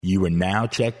You are now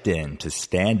checked in to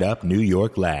Stand Up New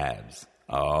York Labs.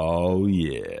 Oh,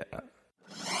 yeah.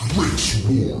 Race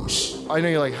Wars. I know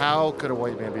you're like, how could a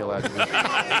white man be allowed to do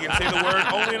that? You can say the word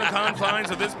only in the confines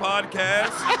of this podcast.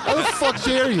 How the fuck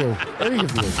dare you? Any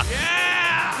of you?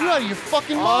 Yeah! You're out of your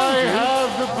fucking mind. I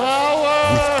have the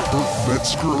power.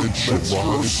 With Kurt Metzger and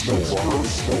Shabbat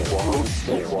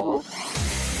Snow.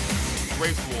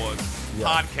 Race Wars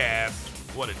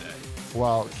podcast. What a day.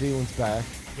 Wow, Caitlin's back.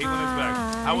 Caitlin is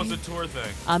back. How was the tour thing?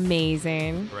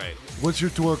 Amazing. Right. What's your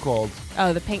tour called?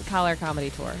 Oh, the Pink Collar Comedy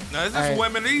Tour. Now, is this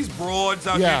women, these broads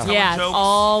out here telling Yeah, it's jokes?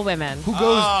 all women. Who goes?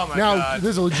 Oh, my now, God. this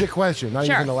is a legit question. Not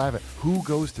Sure. even to laugh at. Who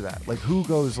goes to that? Like, who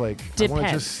goes? Like, I want to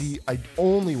Depends. just see. I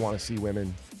only want to see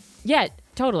women. Yeah,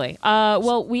 totally.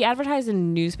 Well, we advertise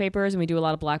in newspapers and we do a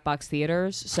lot of black box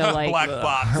theaters. So like, Black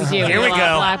box. we do. Here a we lot go.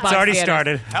 of black It's box already theaters.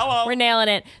 started. Hello. We're nailing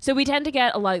it. So we tend to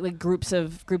get a lot of like groups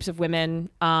of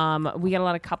women. We get a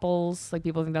lot of couples. Like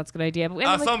people think that's a good idea. But we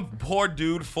have, Some poor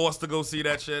dude forced to go see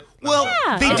that shit. Well,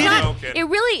 yeah, they it's did not- it. Okay. It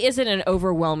really isn't an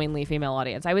overwhelmingly female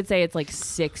audience. I would say it's like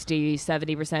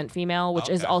 60-70% female, which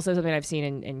is Okay. also something I've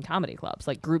seen in comedy clubs.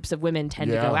 Like groups of women tend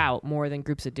to Yeah. go out more than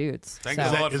groups of dudes. Thank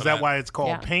So- you, Lord. Is for that why it's called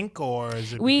Yeah. pink, or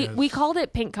is it? We because- called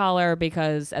it Pink Collar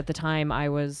because at the time I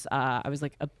was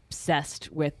like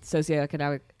obsessed with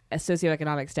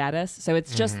socioeconomic status. So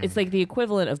it's just it's like the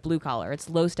equivalent of blue collar. It's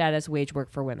low status wage work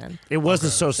for women. It was a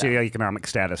socioeconomic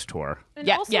status tour.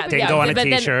 Yeah, Didn't go on a but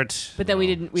then- T-shirt. But then we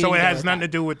didn't. We So didn't it go has with nothing that.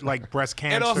 to do with like breast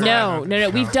cancer. also-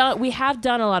 No. We have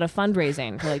done a lot of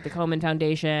fundraising for like the Komen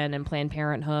Foundation and Planned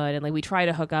Parenthood, and like we try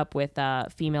to hook up with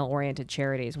female-oriented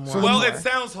charities more. and Well, more. it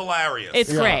sounds hilarious.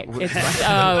 It's great. It's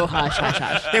oh hush hush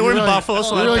hush. They were in You Buffalo,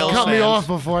 so you I really Bills cut me fans. off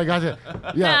before I got to.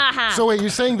 Yeah. So wait, you're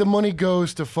saying the money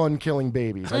goes to fund killing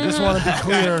babies? I just want to be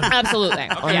clear. Absolutely.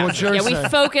 Yeah. what you're Yeah, we saying.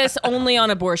 focus only on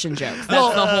abortion jokes.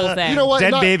 That's the whole thing. You know what?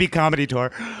 Dead Not- baby comedy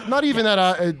tour. Not even that.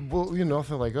 Well, you know,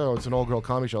 nothing like, oh, it's an all-girl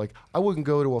comedy show. Like, I wouldn't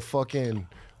go to a fucking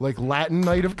like Latin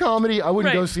night of comedy. I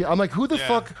wouldn't go Right. see. I'm like, who the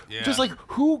fuck? yeah. Just like,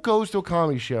 who goes to a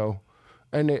comedy show,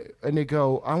 and they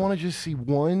go, I want to just see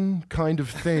one kind of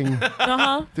thing.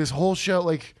 This whole show,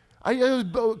 like,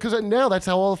 because now that's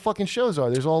how all the fucking shows are.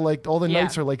 There's all like all the Yeah.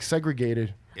 nights are like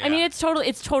segregated. I mean, it's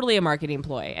totally a marketing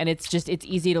ploy, and it's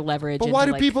easy to leverage. But into, why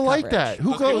do like, people like coverage. that?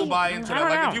 Who Because people goes? buy into I that. don't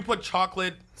Like, know. if you put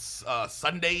chocolate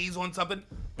sundaes on something,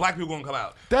 black people gonna come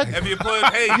out. That- If you put,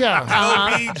 hey, Yeah.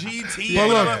 LBGT, But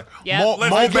look, whatever, Yeah. More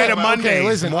Let's better get- Mondays. okay,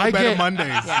 listen, more I better get-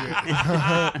 Mondays.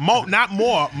 Mo, not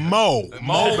more. Mo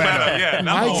better. Yeah,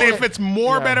 not I more. See, if it's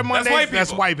more Yeah. better That's Mondays, white people.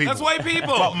 that's white people. That's white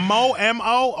people. But Mo,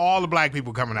 M-O, all the black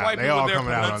people coming out. White They people all with their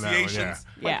coming out on that one. Yeah. pronunciations.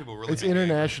 White Yeah. people really It's hate it.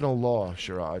 international law,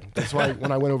 Sherrod. That's why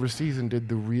when I went overseas and did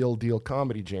the Real Deal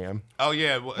Comedy Jam, Oh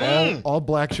yeah. Well, all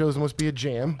black shows must be a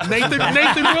jam. Nathan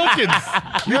Wilkins.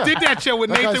 You did that show with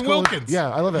That guy's Nathan cool. Wilkins. Yeah,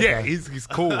 I love that Yeah, guy. he's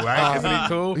cool, right? Isn't he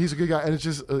cool? He's a good guy, and it's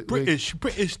just like-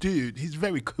 British dude. He's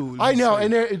very cool. I know, He's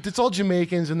and it's all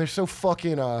Jamaicans, and they're so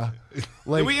fucking like.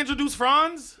 did we introduce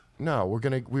Frantz? No, we're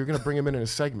gonna bring him in a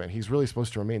segment. He's really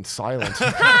supposed to remain silent.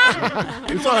 People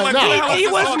It's are all right. like, No, "Who the hell is he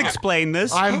this wasn't talking?" explain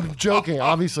this. I'm joking.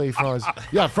 Obviously, Franz.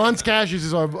 Yeah, Franz Cashews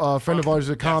is our friend of ours,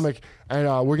 a comic, and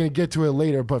we're gonna get to it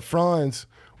later. But Franz,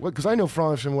 because I know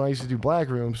Franz from when I used to do black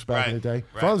rooms back in the day.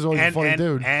 Right. Franz is always a funny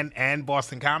dude. And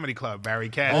Boston Comedy Club, Barry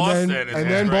Cash. Boston and is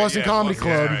then right, Boston yeah, Comedy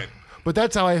Boston, Club. yeah, right. But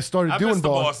that's how I started I doing miss the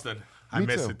Boston. I Me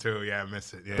miss too. it too. Yeah, I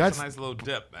miss it. Yeah. That's- It's a nice little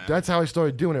dip, man. That's how I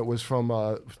started doing it. Was from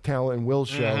Talent and Will's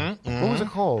show. What was it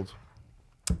called?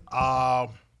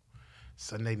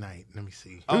 Sunday night. Let me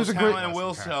see. Oh, was a Talent great- and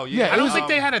Will show. Yeah, Yeah, I don't was- think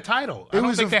they had a title. I it don't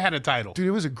was think a- they had a title. Dude,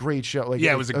 it was a great show. Like,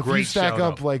 Yeah, it was a if great you stack show,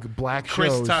 up though. like black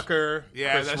Chris shows. Tucker,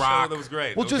 Yeah, Chris that Rock. show that was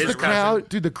great. Well, It just was the his crowd,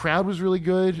 dude. The crowd was really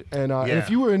good, and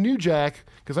if you were a new Jack,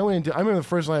 because I remember the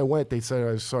first night I went, they said,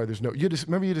 "I'm sorry, there's no." You just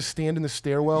remember you just stand in the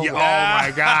stairwell. Yeah, oh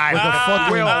my God! With a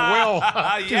fucking-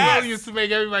 Will. Yes. Will used to make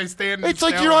everybody stand. In It's the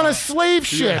like you're on a stairwell. slave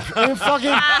ship, and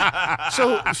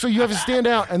fucking. So you have to stand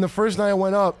out. And the first night I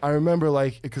went up, I remember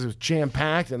like because it was jam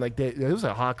packed and like it was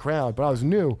a hot crowd, but I was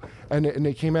new, and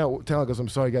they came out telling us, "I'm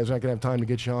sorry, guys, we're not gonna have time to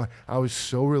get you on." I was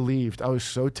so relieved. I was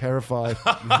so terrified.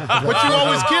 But you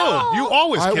always killed. You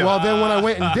always killed. Well, then when I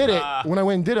went and did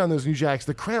it, on those New Jacks,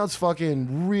 the crowd's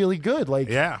fucking really good. Like,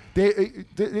 Yeah.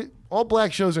 all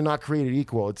black shows are not created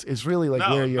equal. It's really like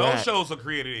No, where you're no at. shows are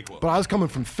created equal. But I was coming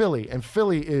from Philly, and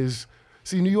Philly is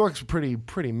See, New York's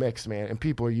pretty mixed, man, and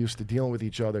people are used to dealing with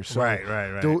each other. So, Right.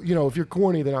 You know, if you're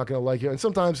corny, they're not going to like you. And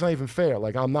sometimes it's not even fair.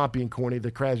 Like, I'm not being corny. The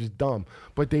crowd's just dumb.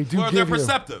 But they do Or give they're you...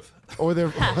 perceptive. Or they're...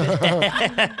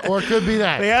 or it could be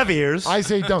that. They have ears. I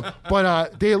say dumb.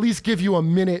 But they at least give you a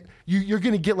minute. You're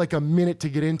going to get like a minute to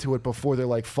get into it before they're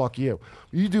like, fuck you.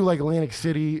 You do like Atlantic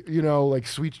City, you know, like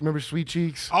remember Sweet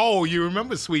Cheeks? Oh, you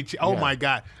remember Sweet Cheeks? Oh, Yeah. my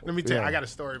God. Let me tell you, Yeah. I got a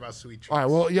story about Sweet Cheeks. All right,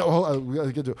 well, yeah, we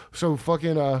gotta get to it. So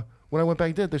fucking, when I went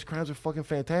back there, those crowds are fucking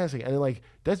fantastic. And like,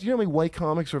 you know how many white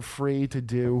comics are afraid to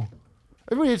do?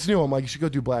 Everybody that's new, I'm like, you should go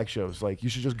do black shows. Like, you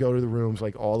should just go to the rooms,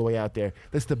 like, all the way out there.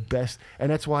 That's the best. And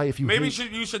that's why if you Maybe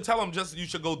hate- you should tell them you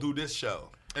should go do this show.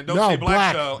 And don't No, say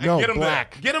black black. show. And No, get them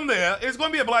black. there. Get them there. It's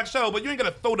going to be a black show, but you ain't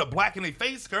going to throw the black in their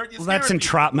face, Kurt. You're Well, that's scaring people.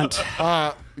 entrapment.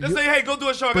 Just say, hey, go do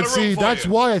a show. I got But a room see, for that's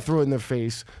you. why I throw it in their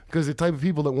face, because the type of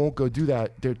people that won't go do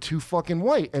that, they're too fucking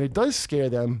white, and it does scare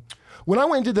them. When I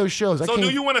went and did those shows, So I do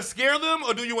came, you want to scare them,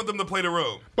 or do you want them to play the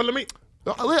room? But let me...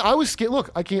 I was scared.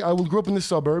 Look, I grew up in the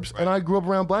suburbs, and I grew up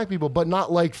around black people, but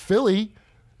not like Philly.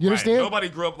 You understand? Right. Nobody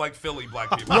grew up like Philly black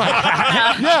people.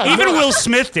 Yeah, Even no, Will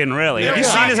Smith didn't really. Have you Yeah.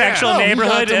 seen his actual No, he got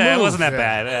neighborhood? to It move. wasn't that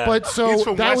bad. But so He's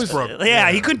from that Westbrook.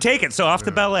 yeah, he couldn't take it, so off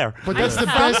to Bel Air. But I'm that's the from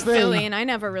best thing. Philly, and I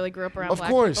never really grew up around Of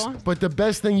black course, people. but the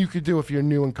best thing you could do if you're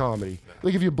new in comedy,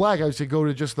 like if you're black, I would say go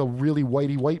to just the really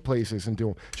white places and do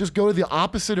them. Just go to the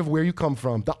opposite of where you come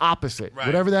from, the opposite, Right.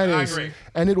 whatever that I is, agree.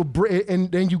 and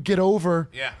and then you get over.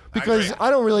 Yeah, I because agree. I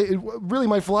don't really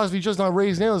my philosophy is just not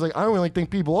raised now is like I don't really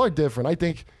think people are different. I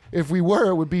think if we were,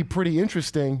 it would be pretty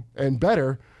interesting and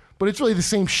better. But it's really the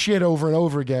same shit over and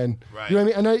over again. Right. You know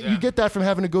what I mean? And Yeah. you get that from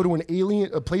having to go to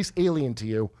a place alien to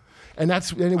you, and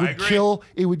it I would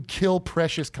agree. kill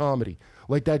precious comedy.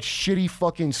 Like that shitty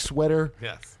fucking sweater.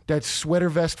 Yes. That sweater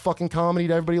vest fucking comedy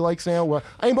that everybody likes now. Where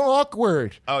I'm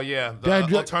awkward. Oh, yeah. The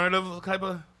That- alternative type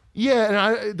of...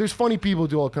 Yeah, and there's funny people who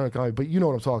do all kind of comedy, but you know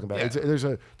what I'm talking about.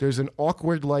 Yeah. There's an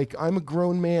awkward like I'm a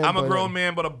grown man. I'm a but, grown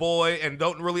man, but a boy, and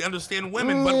don't really understand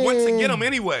women, but want to get them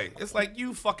anyway. It's like,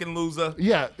 you fucking loser.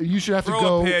 Yeah, you should have to Throw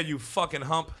go. a pair, you fucking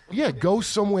hump. Yeah, go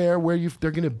somewhere where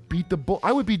they're gonna beat the bull.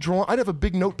 I would be drawn. I'd have a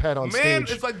big notepad on Man,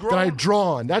 stage it's like that I'd grown- draw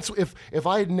on. That's if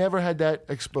I had never had that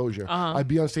exposure, I'd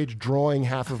be on stage drawing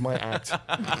half of my act,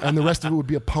 and the rest of it would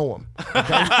be a poem. Okay?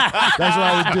 That's what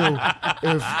I would do.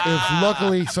 If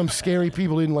luckily some scary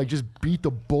people didn't like just beat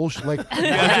the bullshit. Like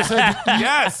I just had to eat,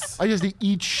 Yes. I just had to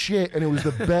eat shit, and it was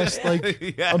the best.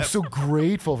 Like Yes. I'm so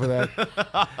grateful for that.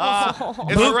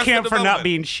 It's Boot Arrested camp for not Development.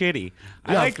 being shitty.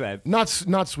 I Yeah, like that.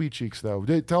 Not Sweet Cheeks though.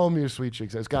 Tell them your Sweet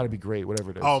Cheeks. It's got to be great,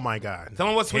 whatever it is. Oh, my God. Tell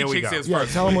them what Sweet Here we Cheeks go. is yeah,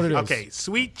 first. tell them what it is. Okay,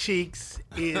 Sweet Cheeks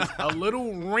is a little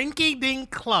rinky-dink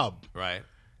club. Right.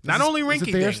 Not only Is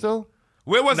rinky-dink. it there still?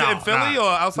 Where was it? In Philly or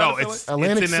outside no, of Philly? it's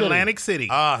Atlantic in City. Atlantic City.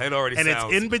 It already and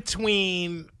sounds. it's in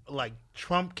between, like,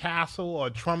 Trump Castle or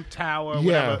Trump Tower, Yeah.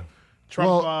 whatever.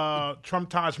 Trump, Well, Trump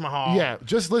Taj Mahal. Yeah,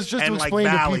 let's just And, to like, explain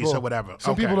to valleys people or whatever.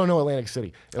 Some Okay. people don't know Atlantic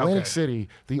City. Atlantic Okay. City,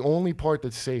 the only part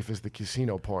that's safe is the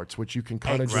casino parts, which you can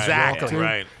kind of just walk Exactly. to.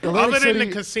 Right. Atlantic Other than City,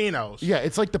 the casinos. yeah,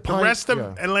 it's like the The rest of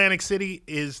yeah. Atlantic City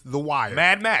is the wire.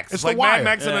 Mad Max. It's like the wire. Mad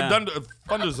Max in Yeah. a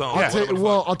thunder zone. Yeah. I'll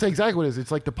tell I'll tell you exactly what it is.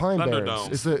 It's like the Pine Thunderdome. Barrens.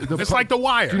 It's the It's like the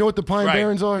wire. Do you know what the Pine Right.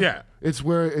 Barrens are? Yeah. It's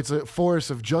where it's a forest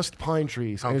of just pine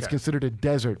trees, and it's Okay. considered a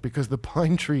desert because the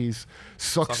pine trees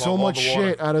suck so all much the water.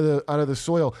 shit out of the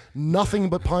soil. Nothing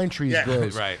but pine trees Yeah.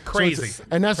 grows. Right. So Crazy. it's-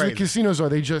 and that's what the Crazy. casinos are.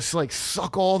 They just like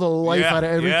suck all the life Yeah, out of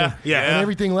everything. yeah, yeah. And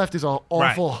everything left is an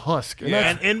awful husk. And Yeah.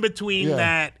 that's- And in between Yeah.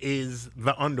 that is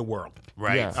the underworld.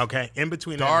 Right. Yeah. Okay? In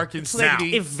between Dark that. and Now,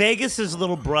 seedy. If Vegas's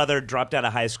little brother dropped out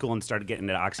of high school and started getting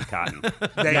into OxyContin,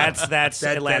 that's that-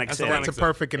 Atlantic that's, City. that's a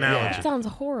perfect analogy. That sounds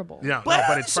horrible. Yeah, Well, no,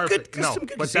 but it's it's a good- perfect. No, some good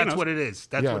but that's casinos. what it is.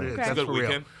 That's Yeah. what it is. It's a That's good for real.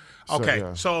 weekend. Okay,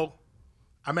 yeah. so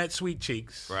I'm at Sweet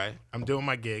Cheeks. Right. I'm doing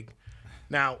my gig.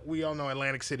 Now, we all know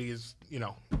Atlantic City is,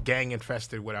 gang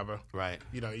infested, whatever. Right.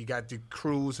 You got the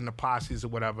crews and the posses or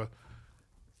whatever.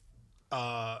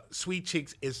 Sweet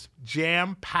Cheeks is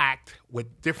jam-packed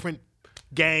with different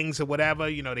gangs or whatever.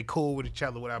 They cool with each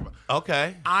other, whatever.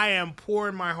 Okay. I am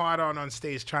pouring my heart out on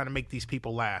stage trying to make these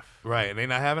people laugh. Right. And they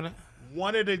not having it?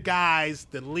 One of the guys,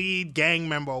 the lead gang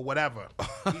member or whatever,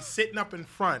 he's sitting up in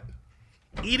front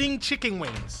eating chicken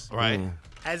wings. Right.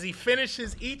 As he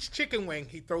finishes each chicken wing,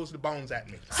 he throws the bones at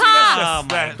me. Oh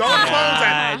my Throw the bones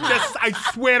at me. I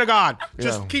swear to God.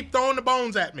 Just Yeah. keep throwing the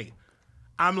bones at me.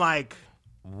 I'm like,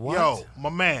 yo, my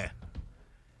man.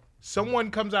 Someone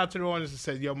comes out to the audience and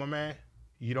says, yo, my man,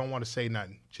 you don't want to say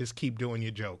nothing. Just keep doing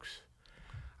your jokes.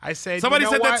 I said, Somebody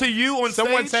you know said that what? to you on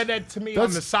Someone stage? said that to me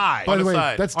That's- on the side. By the way,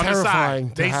 side. that's On the terrifying.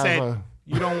 side. To They have said a,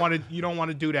 you don't want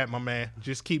to do that, my man.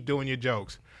 Just keep doing your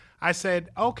jokes. I said,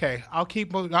 okay, I'll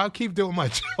keep doing my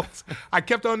jokes. I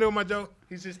kept on doing my joke.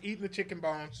 He's just eating the chicken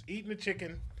bones,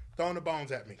 throwing the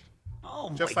bones at me.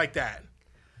 Oh, just like that.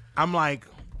 I'm like,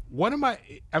 what am I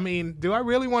mean, do I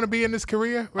really want to be in this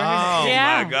career? Right? Oh,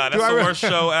 Yeah. my God. That's the worst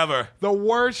show ever. The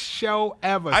worst show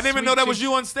ever. I didn't even know that was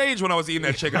you on stage when I was eating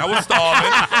that chicken. I was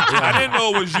starving. I didn't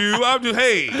know it was you. I'm just,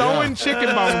 hey. Throwing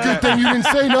chicken bones. Good thing you didn't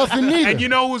say nothing neither. And you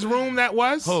know whose room that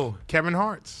was? Who? Kevin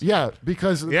Hart's. Yeah,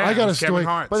 because Yeah, I got a it's Kevin story.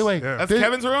 Hart's. By the way, Yeah. That's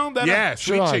Kevin's room? Yeah,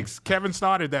 Sweet Sure. Chicks. Kevin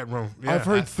started that room. Yeah. I've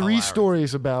heard That's 3 hilarious.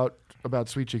 stories about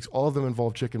Sweet Cheeks. All of them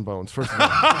involve chicken bones. First of all,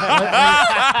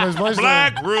 'Cause my story-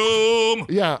 Black room.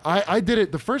 Yeah, I did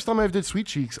it. The first time I ever did Sweet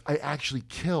Cheeks, I actually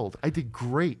killed. I did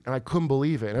great, and I couldn't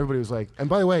believe it. And everybody was like, and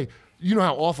by the way, you know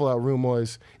how awful that room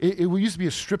was. It used to be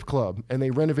a strip club, and they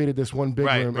renovated this one big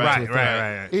room. into a thing.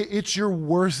 Right. It's your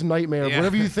worst nightmare. Yeah.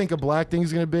 Whatever you think a black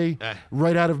thing's going to be,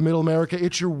 right out of middle America,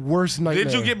 it's your worst nightmare.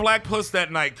 Did you get black puss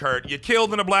that night, Kurt? You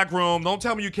killed in a black room. Don't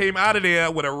tell me you came out of there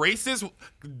with a racist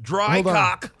dry Hold on.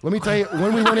 cock. Let me tell you,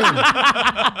 when we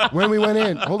went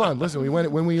in, hold on, listen,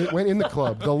 when we went in the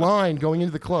club, the line going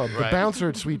into the club, the Right. bouncer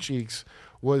at Sweet Cheeks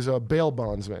was a bail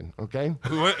bondsman, okay?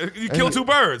 You killed 2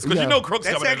 birds because Yeah. you know crooks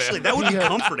That's coming actually in there. that would be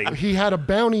comforting. He had a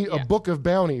bounty, a book of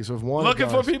bounties of wanted Looking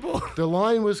for guys. people? The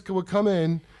line would come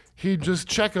in, he'd just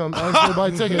check them as they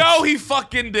buy tickets. No, he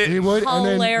fucking did. He would, and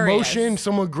then Hilarious. motion,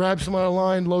 someone grab someone out of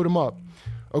line, load them up.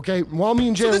 Okay, while me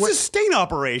and Jay, So this is sting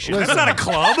operation. Listen. That's not a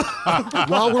club.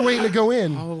 while we're waiting to go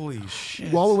in, Holy shit.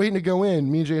 while we're waiting to go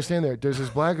in, me and Jay are standing there. There's this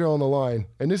black girl on the line,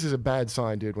 and this is a bad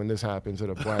sign, dude, when this happens at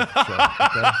a black show.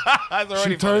 Okay? That's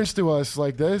already She turns to us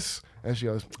like this, and she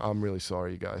goes, "I'm really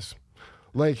sorry, you guys."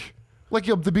 Like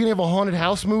the beginning of a haunted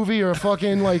house movie or a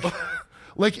fucking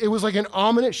like it was like an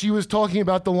ominous. She was talking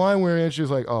about the line we're in. She was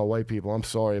like, "Oh, white people, I'm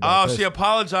sorry about this." she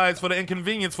apologized for the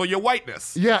inconvenience for your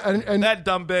whiteness. Yeah, and That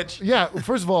dumb bitch. yeah.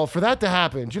 First of all, for that to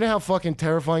happen, do you know how fucking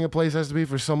terrifying a place has to be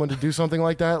for someone to do something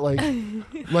like that? Like, do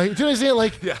you understand?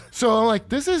 Like, Yeah. So I'm like,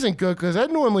 this isn't good because that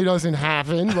normally doesn't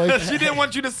happen. Like, She didn't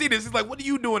want you to see this. She's like, what are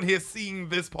you doing here seeing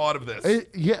this part of this?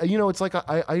 yeah, you know, it's like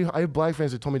I have black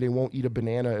fans that told me they won't eat a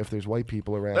banana if there's white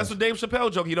people around. That's what Dave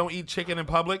Chappelle joke. You don't eat chicken in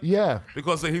public? Yeah.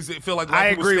 Because he feel like I black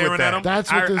people agree staring with at that. him?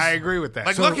 That's what this. I agree with that.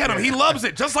 Like, look at him. He loves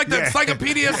it. Just like the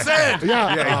encyclopedia said.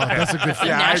 Yeah, oh, that's a good thing.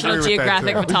 Yeah, I National agree with that,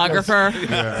 Geographic too. photographer.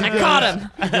 I caught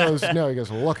him. He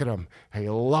goes, look at him. He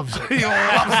loves it. He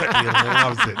loves it. He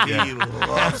loves it. Yeah. He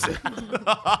loves it.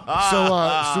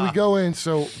 So we go in.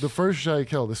 So the first shot I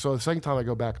killed. So the second time I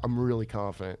go back, I'm really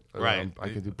confident. Right. I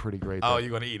can do pretty great. Oh, there. you're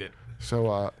going to eat it.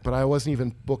 So, but I wasn't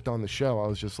even booked on the show. I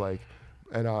was just like,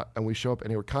 and we show up,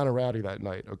 and they were kind of rowdy that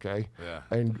night. Okay. Yeah.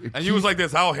 And And you was like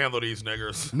this, I'll handle these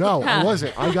niggers. no, I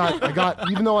wasn't. I got.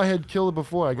 Even though I had killed it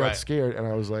before, I got Right. scared, and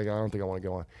I was like, I don't think I want to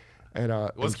go on. And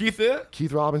Was and Keith there?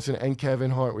 Keith Robinson and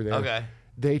Kevin Hart were there. Okay.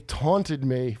 They taunted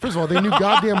me. First of all, they knew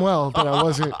goddamn well that I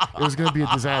wasn't. It was going to be a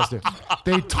disaster.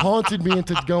 They taunted me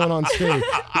into going on stage.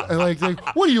 And like,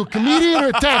 what are you, a comedian or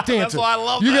a tap dancer? why I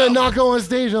love You're them. gonna not go on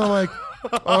stage, and I'm like,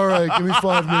 all right, give me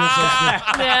 5 minutes.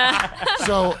 Yeah.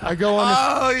 So I go on.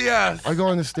 Oh, yes. I go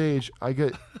on the stage.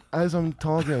 As I'm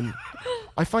talking,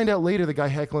 I find out later the guy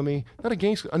heckling me, not a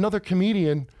gangster, another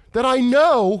comedian that I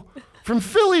know from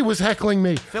Philly was heckling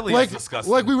me. Philly like, is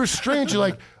disgusting. Like we were strangers.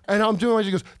 Like, and I'm doing what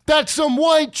she goes, that's some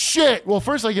white shit. Well,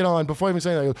 first I get on, before I even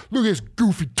say that, I go, look at this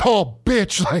goofy, tall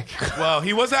bitch. Like, Well,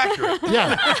 he was accurate.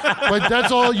 yeah. But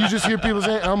that's all you just hear people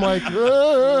say. I'm like,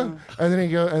 and then he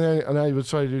go, and I would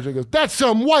try to do it. He goes, that's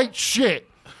some white shit.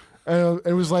 And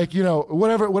it was like, you know,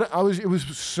 whatever. It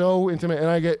was so intimate, and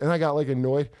I got like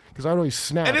annoyed because I'd always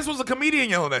snap. And this was a comedian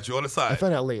yelling at you on the I side.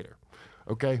 found out later.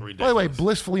 Okay. By the Ridiculous. way,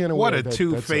 blissfully unaware. What a that's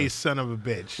two-faced son of a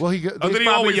bitch. Well, he did He's he probably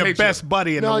always your hate you? best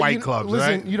buddy in the white clubs, listen,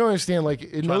 right? you don't understand. Like, in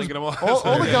Trying those, to get 'em all-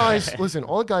 all the guys, listen,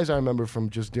 all the guys I remember from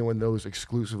just doing those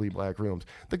exclusively black rooms,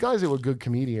 the guys that were good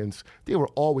comedians, they were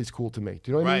always cool to me.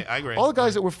 Do you know what I mean? Right, I agree. All the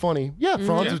guys that were funny,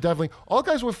 Frantz was definitely. All the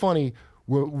guys were funny.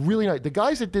 Were really nice. The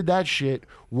guys that did that shit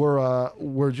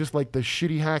were just like the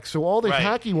shitty hacks. So all the Right,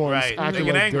 hacky ones right. acted They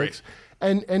get like angry. dicks.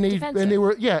 And they Defensive.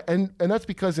 were and that's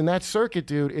because in that circuit,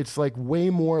 dude, it's like way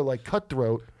more like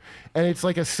cutthroat, and it's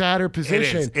like a sadder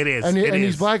position. It is. And, It and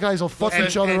these is. black guys will fuck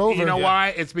each other and over. You know why?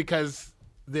 It's because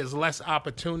there's less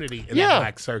opportunity in Yeah. the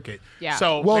black circuit. Yeah.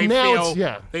 So Well, they now feel,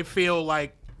 it's- they feel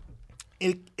like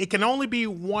it can only be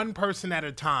one person at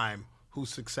a time who's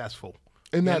successful.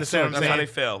 In You that understand what I'm That's how saying?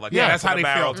 they feel. Like, Yeah, yeah, that's how they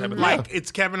feel. Type of Like thing.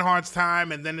 it's Kevin Hart's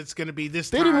time, and then it's going to be this.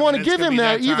 They time, didn't want to and it's give gonna him be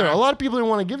that either. time. A lot of people didn't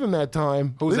want to give him that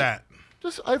time. Who's that?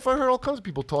 I've heard all kinds of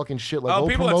people talking shit like old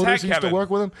people promoters attack who used to Kevin. work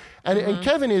with him, and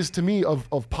Kevin is to me of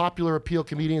popular appeal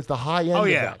comedians the high end. Oh of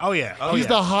yeah, that. oh yeah. He's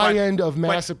the high But- end of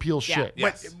mass appeal shit.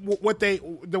 Yes. But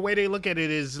the way they look at it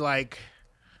is like,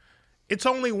 it's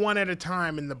only one at a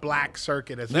time in the black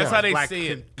circuit. As That's far how as they black see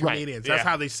it. comedians. Right. That's Yeah.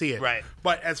 how they see it. Right.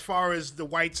 But as far as the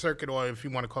white circuit, or if you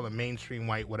want to call it mainstream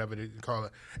white, whatever you call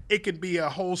it, it could be a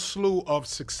whole slew of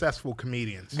successful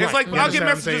comedians. It's like You I'll get understand what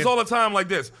I'm messages saying? all the time like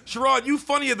this. Sherrod, you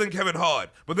funnier than Kevin Hart.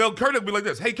 But Kurt will be like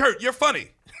this. Hey, Kurt, you're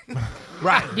funny.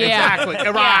 Right. Yeah. Exactly.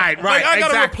 Right. Right. Like, I gotta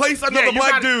exactly. replace another you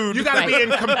black gotta- dude. You got to be in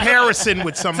comparison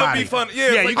with somebody. fun. Yeah,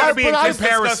 it's Yeah. like- You got to be in but I-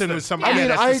 comparison disgusting. with somebody. I mean,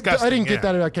 that's I disgusting. didn't get yeah.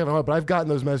 that about Kevin Hart, but I've gotten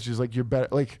those messages like you're better.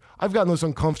 Like I've gotten those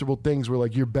uncomfortable things where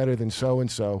like you're better than so and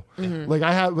so. Like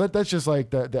I have, but that's just like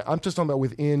the I'm just talking about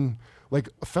within like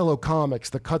fellow comics.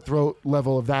 The cutthroat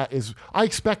level of that is I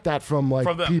expect that from like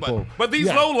From them. people. But these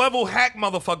Yeah. low-level hack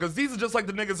motherfuckers, these are just like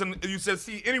the niggas you said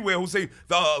see anywhere who say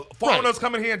the foreigners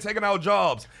coming here and taking our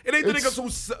jobs. It ain't the It's-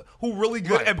 niggas who really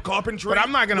good at carpentry. But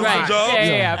I'm not gonna losing lie. jobs.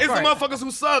 Yeah, of It's the course. motherfuckers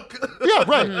who suck. Yeah,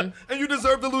 right. And you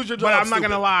deserve to lose your job. But I'm not stupid.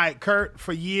 gonna lie, Kurt.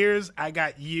 For years, I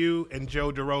got you and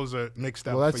Joe DeRosa mixed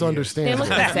up. Well, that's for years. understandable.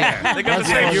 They look the same. They got the That's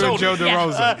same all. You and shoulders. Joe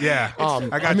DeRosa. Yeah. I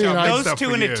I got mean, y'all I- mixed Those up two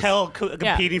for in years. Intel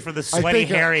competing for the sweaty, think,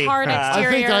 hairy. Hard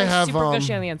exterior, think I have, super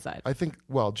gushy on the inside. I think,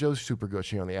 well, Joe's super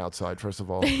gushy on the outside, first of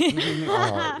all.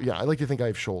 Yeah, I like to think I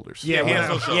have shoulders. Yeah, He when has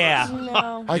no shoulders. yeah.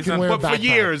 No. I can wear a But for backpack.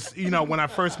 years, when I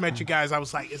first met you guys, I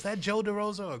was like, "Is that Joe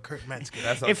DeRosa or Kurt Metzger?"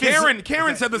 If his-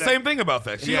 Karen said the same thing about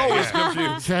that. She always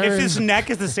confused. Karen, If his neck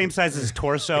is the same size as his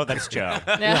torso, that's Joe.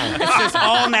 Yeah. It's just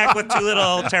all neck with two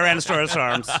little Tyrannosaurus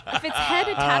arms. If it's head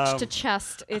attached to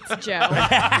chest, it's Joe.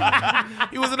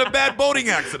 He was in a bad boating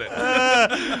accident.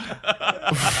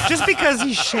 Just because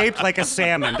he's shaped like a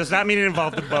salmon does not mean it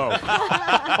involved a boat.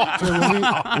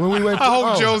 so when we went to, I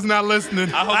hope oh, Joe's not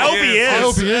listening. I hope he is. I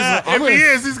hope he is. I'm If he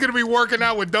gonna- is, he's gonna be working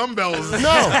out with dumbbells. No,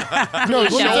 let me tell you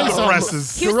Shoulder something.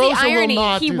 presses. Here's the DeRosa will irony.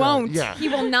 not He do that. won't. Yeah. He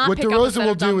will not What pick up a DeRosa set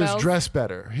will of do is dumbbells. dress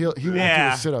better. He won't do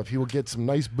Yeah. a sit up. He will get some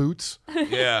nice boots.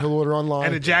 Yeah. He'll order online.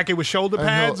 And a jacket with shoulder And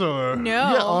pads, he'll- or No.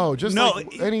 Yeah. Oh, just No,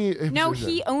 like any. No,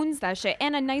 he owns that shit.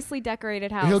 And a nicely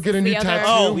decorated house. He'll get a is new the other tattoo.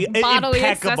 Oh, bodily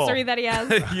impeccable. accessory that he has.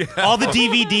 All the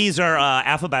DVDs are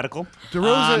alphabetical.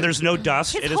 DeRosa- There's no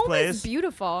dust His in his home place. is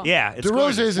beautiful. Yeah, it's DeRosa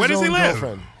gorgeous. is his Where does he own live?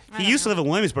 girlfriend. He used to live in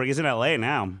Williamsburg. He's in LA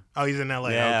now, oh, he's in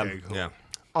L.A. Yeah. Okay, cool.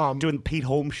 Yeah. doing the Pete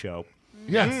Holmes show.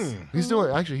 Yes, he's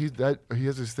doing. Actually, he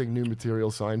has this thing, New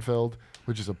Material Seinfeld,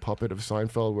 which is a puppet of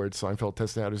Seinfeld, where it's Seinfeld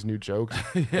testing out his new jokes.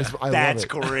 I That's love it.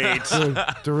 great. Dude,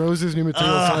 DeRosa's New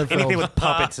Material Seinfeld. Anything with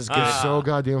puppets is good. is so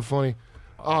goddamn funny.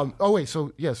 Oh wait,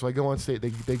 so I go on stage.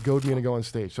 They goad me to go on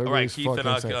stage. So All right, everybody's Keith fucking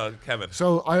and insane. Kevin.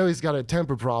 So I always got a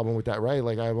temper problem with that, right?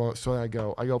 Like I won't. So I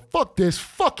go, fuck this,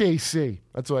 fuck AC.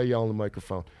 That's what I yell in the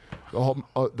microphone.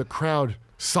 The crowd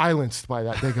silenced by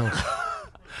that. They go,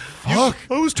 fuck.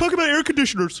 I was talking about air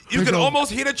conditioners. You They can go-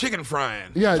 almost hear the chicken frying.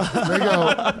 Yeah,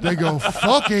 they go,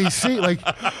 fuck AC. Like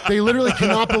they literally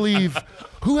cannot believe.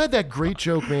 Who had that great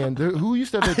joke, man? Who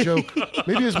used to have that joke?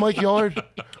 Maybe it was Mike Yard.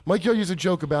 Mike Yard used a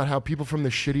joke about how people from the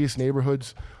shittiest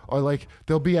neighborhoods are like,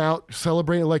 they'll be out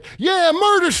celebrating like, yeah,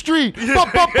 Murder Street,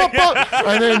 bup, bup, bup, bup.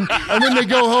 And then they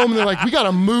go home and they're like, we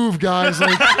gotta move, guys.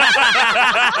 Like,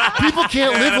 people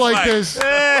can't live that's like Mike. this.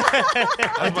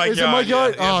 That's Mike Is it Mike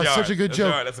Yard? Yard? Yeah, Oh, it's it's Yard. such a good That's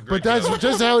joke. Yard. That's a great But that's joke.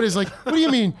 just how it is. Like, what do you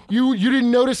mean? You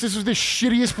didn't notice this was the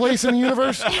shittiest place in the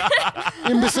universe?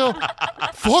 Imbecile.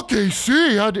 Fuck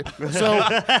AC. So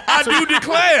I do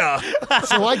declare.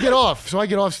 so I get off. So I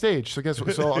get off stage. So guess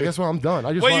what? I'm done.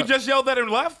 I just Wait, you want- just yelled that and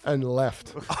left? and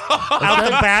left. Out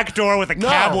the back door with a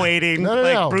cab waiting, No,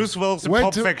 like no. Bruce Willis in Went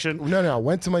Pulp to- Fiction. No.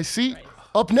 Went to my seat.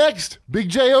 Up next, Big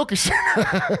J Okerson.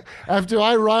 After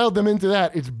I riled them into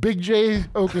that, it's Big J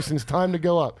Okerson's time to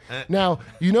go up. Now,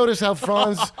 you notice how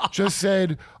Frantz just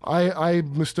said, I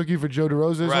mistook you for Joe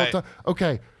DeRosa this whole Right. time?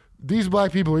 Okay. These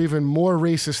black people are even more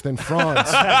racist than Frantz.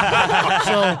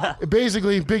 So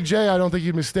basically, Big J, I don't think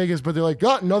you'd mistake us, but they're like,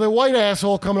 got another white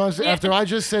asshole coming on after I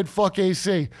just said fuck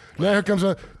AC. Now here comes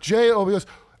J. He goes,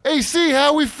 AC,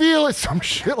 how we feel? It's some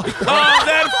shit like that. Oh,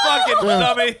 that fucking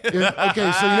dummy. Yeah,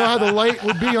 okay, so you know how the light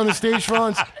would be on the stage,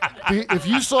 Frantz? If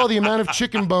you saw the amount of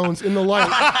chicken bones in the light,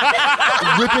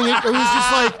 ripping it, it was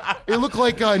just like, it looked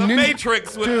like Ninja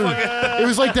Matrix with Dude, fucking it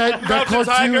was like that Crouching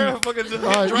cartoon. Tiger, fucking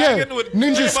Yeah, dragon with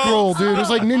Ninja three Scroll, bones. dude. It was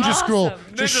like Ninja Scroll.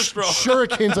 Awesome. Just Ninja Scroll.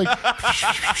 shurikens,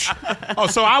 like, Oh,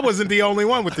 so I wasn't the only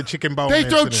one with the chicken bone. they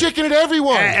throw incident. chicken at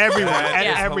everyone. Everyone.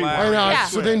 Yeah. Everyone. And, Yeah.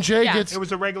 so then Jay Yeah. gets, It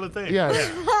was a regular thing. yeah.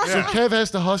 So Kev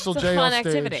has to hustle It's a Jay fun off stage.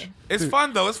 activity. It's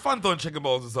fun though. It's fun throwing chicken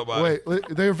balls at somebody. Wait,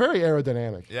 they're very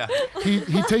aerodynamic. Yeah.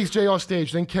 He takes Jay off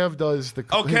stage. Then Kev does the.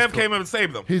 Oh, Kev came in and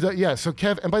saved them. Yeah. So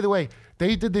Kev, and by the way,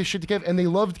 they did this shit to Kev, and they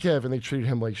loved Kev, and they treated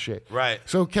him like shit. Right.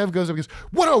 So Kev goes up and goes,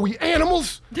 "What are we,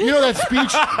 animals?" You know that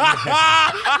speech?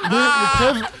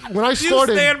 Kev, when I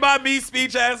started, You stand by me,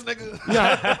 speech ass nigga.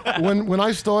 yeah, when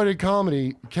I started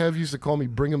comedy, Kev used to call me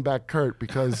 "Bring him back, Kurt,"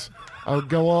 because I would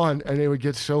go on and they would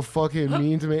get so fucking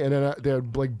mean to me, and then they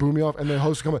would like boo me off, and then the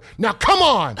host would come in, "Now come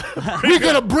on, we're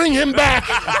gonna bring him back,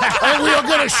 and we are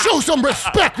gonna show some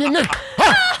respect in this.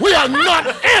 We are not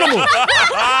animals."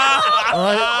 All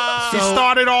right. He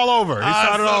started all over. He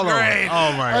started all great. over.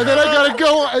 Oh my And god. then I gotta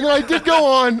go, and then I did go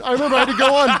on. I remember I had to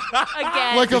go on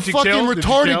Again. like a Did you fucking kill? Did you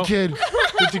retarded kill? kid.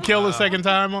 Did you kill the second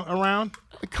time around?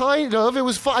 Kind of. It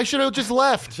was fun. I should have just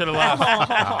left. Should have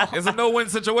left. It's a no-win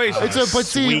situation. It's a but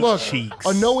see, Sweet look, cheeks.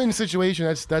 a no-win situation.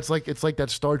 That's like it's like that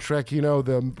Star Trek, you know,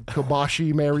 the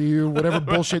Kobashi marry you, whatever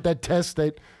bullshit that test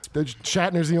that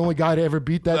Shatner's the only guy to ever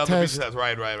beat that test.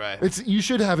 Right. It's you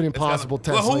should have an impossible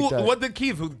test Well, like that. What did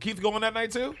Keith? Keith go on that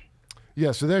night too?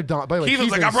 Yeah, so they're done. By the way, Keith was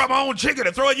like, is- I brought my own chicken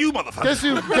and throw it at you, motherfucker. Guess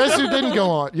who didn't go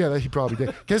on? Yeah, he probably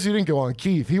did. Guess who didn't go on?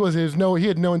 Keith. He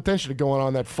had no intention of going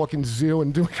on that fucking zoo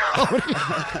and doing comedy.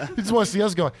 He just wants to see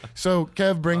us going. So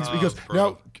Kev brings he goes,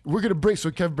 now we're gonna bring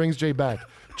so Kev brings Jay back.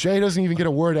 Jay doesn't even get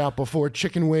a word out before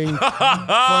chicken wing.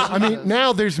 I mean,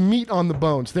 now there's meat on the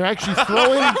bones. They're actually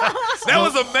throwing.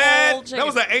 That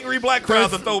was an angry black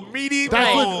crowd to throw meaty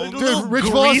That's bones. what, dude, Rich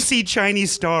Voss. Greasy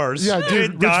Chinese stars. Yeah,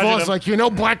 dude, Rich Dodging Voss them. like, you know,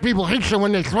 black people hate you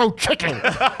when they throw chicken.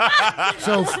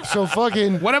 so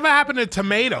fucking. Whatever happened to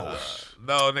tomatoes?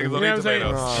 No, niggas You know don't what eat I'm saying?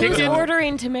 tomatoes. Who's Chicken.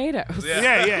 ordering tomatoes?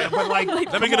 Yeah, but like,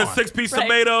 Let me get a 6-piece Right.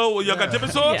 tomato. Y'all got dipping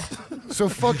sauce? So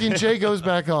fucking Jay goes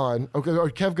back on, okay, or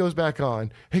Kev goes back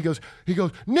on. He goes,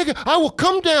 nigga, I will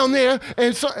come down there,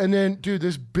 and then, dude,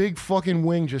 this big fucking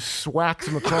wing just swacks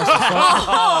him across the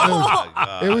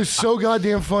side. Dude, it was so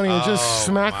goddamn funny. It just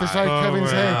smacked the side of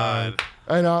Kevin's head.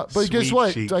 And but guess Sweet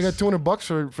what? cheeks. I got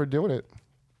 $200 for doing it.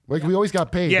 Like we always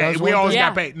got paid. That yeah, was we one always thing.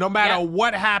 got paid. No matter Yeah.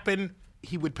 what happened,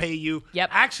 he would pay you. Yep.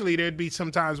 Actually, there'd be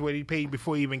some times where he paid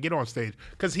before you even get on stage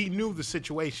because he knew the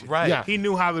situation. Right. Yeah. He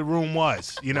knew how the room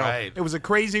was. You know, Right. it was a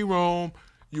crazy room.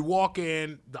 You walk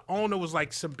in, the owner was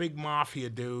like some big mafia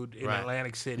dude in Right.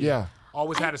 Atlantic City. Yeah.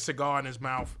 Always had a cigar in his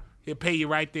mouth. He'll pay you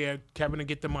right there. Kevin will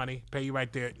get the money, pay you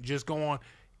right there. Just go on.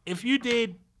 If you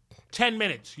did 10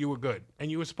 minutes, you were good. And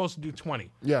you were supposed to do 20.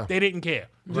 Yeah. They didn't care.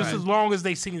 Just as long as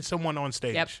they seen someone on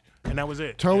stage. Yep. And that was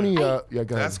it. Tony, yeah, go ahead.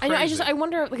 That's I know. crazy. I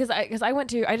wonder because I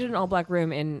did an all black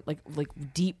room in like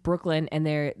deep Brooklyn, and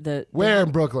Where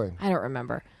in Brooklyn? I don't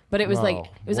remember. But it was Wow. like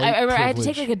it was. What I remember I had to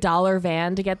take privilege. like a $1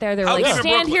 van to get there. They were How like, deep in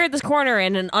stand Brooklyn? here at this corner,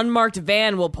 and an unmarked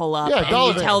van will pull up, Yeah, and dollar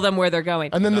you van. tell them where they're going.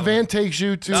 And then the van takes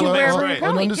you to wherever you're an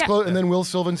going, undisclosed, and then Will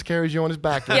Sylvans carries you on his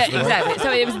back. Yeah, exactly.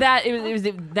 So it was that it was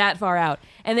that far out,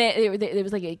 and then it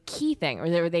was like a key thing, or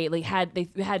they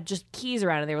had just keys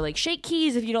around, and they were like, shake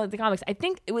keys if you don't like the comics. I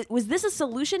think was this a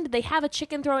solution? Did they have a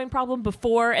chicken throwing problem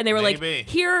before, and they were Maybe. like,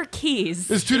 here are keys.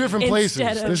 There's two different places.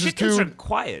 Instead of- This is Chickens two. are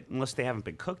quiet unless they haven't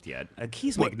been cooked yet.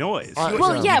 Keys make noise.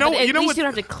 Well, yeah, know- but at you know least what- you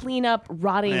don't have to clean up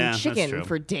rotting Yeah, that's chicken true.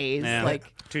 for days. Yeah. Like,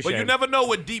 Touche. But you never know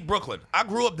with deep Brooklyn. I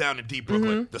grew up down in deep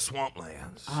Brooklyn, Mm-hmm. the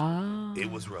swamplands.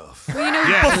 It was rough.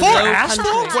 Yeah. Before low asphalt?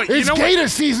 country. Wait, you It's know what? gator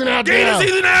season out Gator there.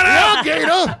 season out Yeah, there.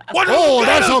 gator. What is Oh, a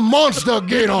that's gator? a monster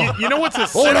gator. You know what's a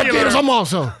Oh, that gator's a similar?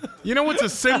 monster. You know what's a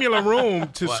similar room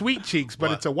to Sweet Cheeks, but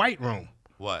What? it's a white room.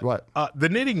 What? What? The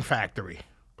Knitting Factory.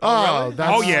 Oh,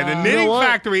 that's, Oh yeah, the you know Knitting what?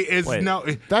 Factory is Wait. no.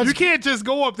 That's- You can't just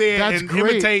go up there that's and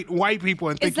great. imitate white people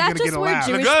and think Is you're that gonna just get a where laugh.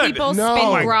 Jewish Good. people No. spin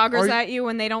Are groggers you- at you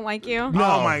when they don't like you? Oh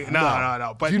my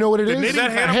no. But Do you know what it the is? Knitting Is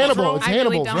that Factory- Hannibal. It's I really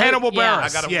Hannibal's, don't. right? Hannibal Yeah.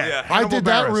 Barris. I gotta- yeah, yeah. I Hannibal did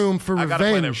that Barris. room for I gotta play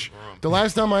that revenge. room. The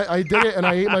last time I did it and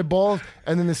I ate my balls,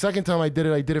 and then the second time I did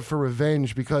it for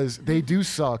revenge because they do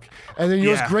suck. And then you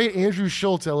know Yeah. what's great? Andrew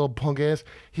Schultz, that little punk ass,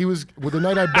 he was, well, the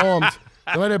night I bombed,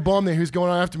 there, he was going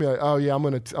on after me like, oh yeah, I'm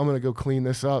gonna go clean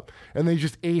this up. And they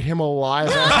just ate him alive.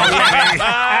 He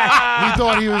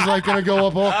thought he was like gonna go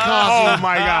up all Oh cocky.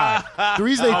 my god. The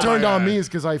reason they Oh, turned my on God. me is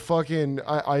because I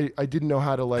didn't know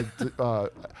how to like.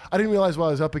 I didn't realize what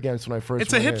I was up against when I first.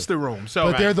 It's a went in. hipster room. So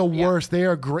But they're the worst. They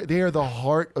are great. They are the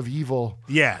heart of evil.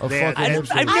 Yeah, of they're- fucking I've-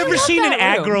 hipsters. I've never love seen an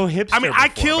that room. aggro hipster. I mean, I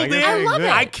before, killed but there. I guess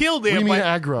they're I good. killed there. What do you mean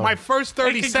but aggro? My first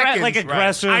 30 Like seconds, like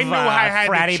aggressive. I knew I had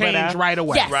to fratty change bada. right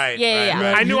away. yes, Right, yeah.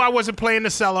 right. I knew I wasn't playing the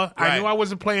cellar. I Right. knew I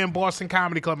wasn't playing Boston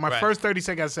Comedy Club. My Right. first 30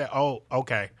 seconds, I said, "Oh,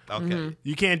 okay. Okay.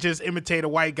 You can't just imitate a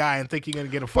white guy and think you're gonna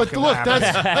get a But fucking look, laugh."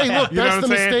 that's hey, look, You know that's what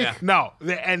the I'm saying? mistake. No,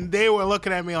 and they were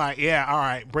looking at me like, "Yeah, all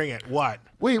right, bring it." What?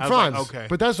 Wait, I was Frantz. like, okay.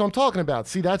 But that's what I'm talking about.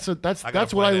 See, that's what I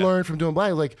play that. learned from doing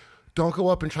black. Like, don't go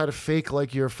up and try to fake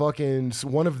like you're fucking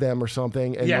one of them or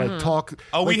something and like talk.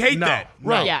 Oh, we hate that.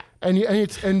 Right. Yeah.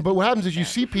 But what happens is you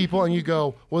see people and you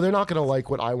go, well, they're not going to like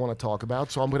what I want to talk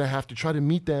about, so I'm going to have to try to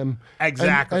meet them.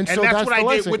 Exactly. And so that's what the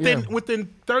I did lesson, within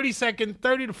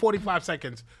 30 to 45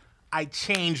 seconds. I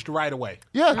changed right away.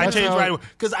 Yeah, I that's changed how- right away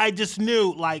because I just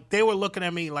knew like they were looking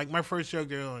at me like my first joke.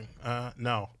 They were like,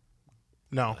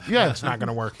 no, Yeah. it's not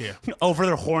gonna work here. Over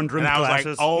their horn-rimmed And I was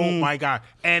glasses. like, oh my God.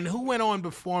 And who went on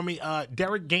before me?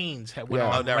 Derek Gaines went Yeah.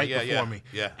 on Oh, Derek, right yeah, before yeah, me.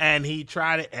 yeah. And he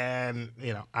tried it, and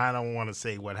I don't want to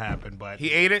say what happened, but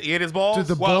He ate it. He ate his balls. Dude,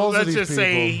 the well, balls of let's these just people.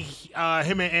 say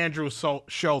him and Andrew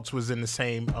Schultz was in the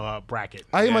same bracket.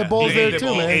 I ate my balls He there ate too, the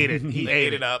balls. man. He ate it. He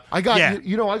ate it up. I got Yeah.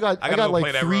 I got gotta go like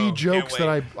play that 3 role. jokes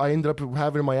Can't that I ended up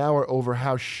having in my hour over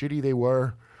how shitty they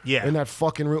were. Yeah. In that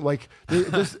fucking room, like.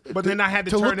 But then I had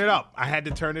to turn look- it up. I had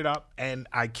to turn it up, and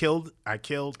I killed.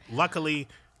 Luckily,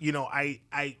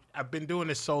 I've been doing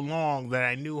this so long that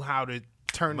I knew how to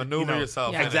turn Maneuver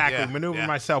yourself in it, exactly, yeah, maneuver yeah.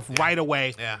 myself right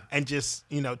away, Yeah. and just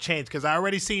change because I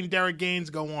already seen Derek Gaines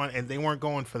go on, and they weren't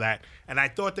going for that, and I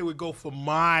thought they would go for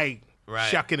my. Right.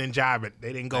 Shucking and jiving.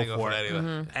 They didn't go They didn't go for for it. that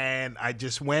either. And I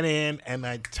just went in and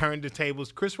I turned the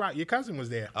tables. Chris Rock, your cousin was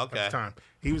there Okay. at the time.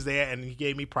 He was there and he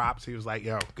gave me props. He was like,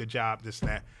 yo, good job, this and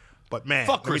that. But man,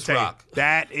 Fuck let me Chris tell you, Rock.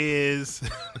 that is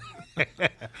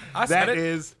I said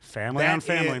it. Family on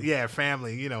family. Yeah,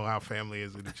 family. You know how family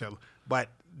is with each other. But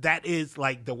that is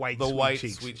like the white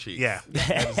cheeks. sweet cheeks. Yeah,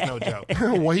 that is no joke.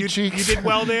 White you, cheeks. You did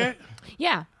well there.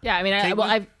 Yeah. I mean,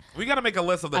 I've We got to make a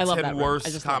list of the I love 10 that room. I worst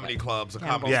just love comedy it. clubs or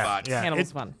Cannibal. comedy Yeah, spots. yeah. Cannibal's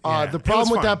It- fun. Yeah, The it problem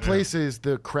was with that fun, place is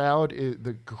the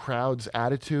crowd's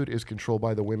attitude is controlled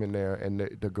by the women there, and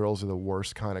the girls are the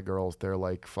worst kind of girls. They're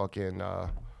like fucking. I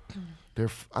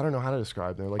don't know how to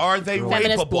describe them. They're like Are they girls.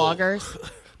 Feminist rapeable? bloggers.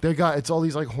 They got it's all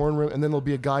these like horn rim, and then there'll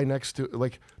be a guy next to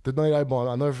like the night I bought.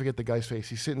 I'll never forget the guy's face.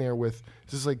 He's sitting there with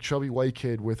this like chubby white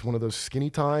kid with one of those skinny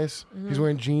ties. He's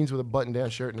wearing jeans with a button-down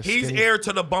shirt and a He's skinny. heir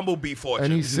to the Bumblebee fortune.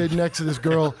 And he's sitting next to this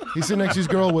girl. He's sitting next to this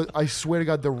girl with, I swear to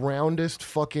God, the roundest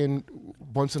fucking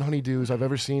Bunsen honeydews I've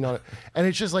ever seen on it. And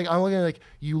it's just like, I'm looking at like,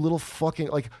 you little fucking,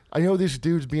 like, I know this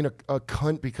dude's being a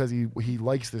cunt because he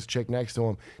likes this chick next to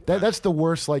him. That's the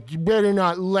worst, like, you better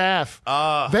not laugh.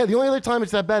 The only other time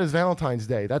it's that bad is Valentine's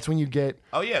Day. That's when you get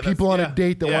Oh, yeah, people that's- on yeah, a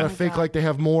date that yeah. want to fake like they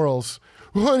have morals.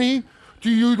 Honey, do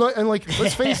you like, and like,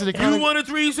 let's face it, it kind You want a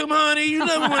threesome, honey? You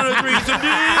never want a threesome, do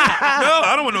you? No,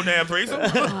 I don't want no damn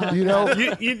threesome. you know?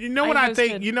 You know what I I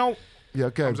think? hosted- You know. Yeah,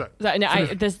 okay. I'm sorry. So, no,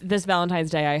 this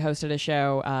Valentine's Day I hosted a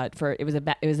show for it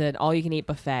was an all you can eat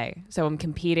buffet. So I'm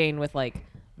competing with like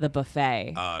the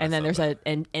buffet, and then so there's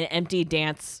an empty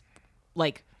dance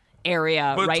like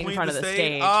area right in Between front of the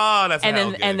stage. Oh, that's and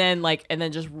hell then good. and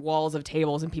then just walls of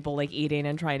tables and people like eating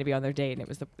and trying to be on their date, and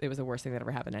it was the worst thing that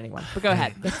ever happened to anyone. But go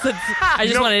ahead. I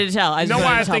just wanted to tell. You know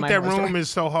why I think that room room is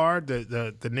so hard?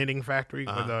 The knitting factory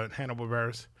with the Hannibal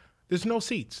Buress. There's no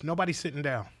seats. Nobody's sitting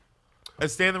down.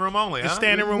 It's standing room only, It's huh?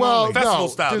 standing room Well, only. Festival no,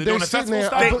 style. dude, They're doing they're a sitting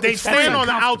festival there- style? They It's stand free. on the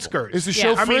Uncomfortable. outskirts. Is the Yeah.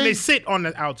 show I free? mean, they sit on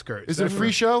the outskirts. Is it a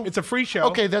free show? It's a free show.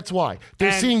 Okay, that's why. They're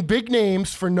And- seeing big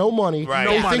names for no money. Right.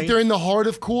 They No money. think they're in the heart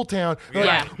of Cool Town. They're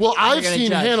Yeah. like, well, They're I've gonna seen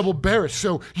judge. Hannibal Buress,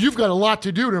 so you've got a lot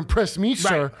to do to impress me,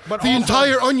 sir. But the also-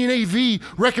 entire Onion AV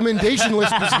recommendation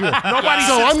list is here. Nobody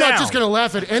so sits I'm not down. just going to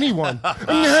laugh at anyone.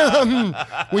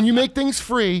 When you make things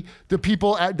free, the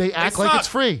people they act like suck. it's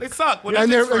free. They suck when and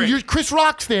it's they're free. and Chris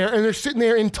Rock's there, and they're sitting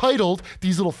there entitled.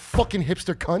 These little fucking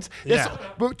hipster cunts. Yeah.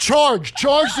 But charge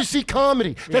to see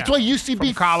comedy. That's Yeah. why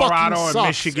UCB From Colorado fucking and sucks.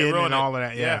 Michigan They ruin and it. all of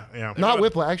that. Yeah, Yeah. yeah. Not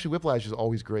Whiplash. Actually, Whiplash is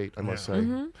always great, I must say.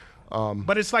 Mm-hmm.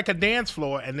 But it's like a dance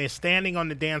floor, and they're standing on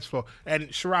the dance floor. And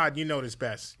Sherrod, you know this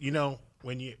best. You know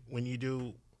when you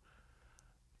do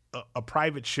a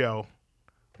private show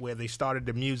where they started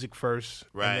the music first,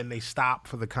 Right. and then they stop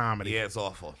for the comedy. Yeah, it's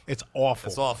awful. It's awful.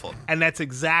 It's awful. And that's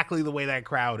exactly the way that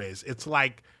crowd is. It's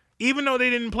like, even though they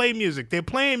didn't play music, they're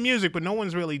playing music, but no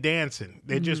one's really dancing.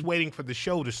 They're just waiting for the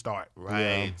show to start.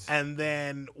 Right. And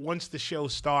then once the show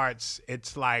starts,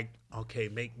 it's like, okay,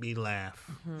 make me laugh.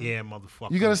 Yeah,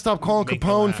 motherfucker. You got to stop calling Make me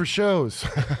Capone laugh. for shows.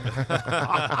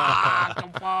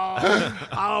 Capone.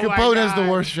 Oh my Capone has the God.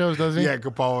 worst shows, doesn't he? Yeah,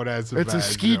 Capone has It's a bad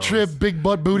ski shows. trip, big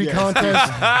butt booty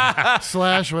contest,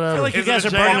 slash whatever. like you Is it guys a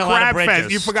are joke? burning a lot of Crab bridges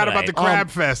Fest. You forgot about the tonight. Crab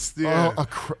Fest. Yeah. Yeah, the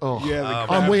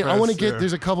Crab wait, I want to Fest, get. yeah.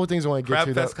 There's a couple of things I want to get Crab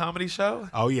to. Fest comedy show?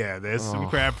 Oh yeah, there's some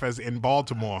Crab Fest in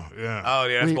Baltimore. Yeah. Oh,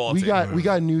 yeah, that's ballsy. we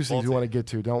got news things we Ballsy. want to get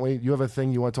to, don't we? You have a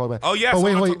thing you want to talk about? Oh, yes, But I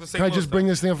wait, wanna wait. talk the St. Can I Louis just bring thing.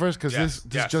 this thing up first? Because Yes,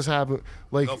 this yes. just happened.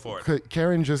 Like, Go for it.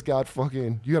 Karen just got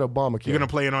fucking. You got Obamacare. You're gonna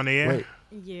play it on the air? Wait.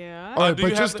 Yeah. All right, do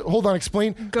but you just have hold on.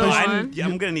 Explain. Go 'cause- on.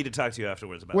 I'm going to need to talk to you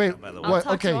afterwards about Wait, that, by the way. what?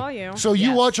 talk to Okay. all you. So you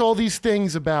Yes. watch all these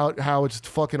things about how it's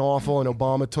fucking awful and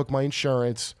Obama took my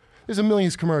insurance. There's a million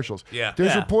commercials. Yeah.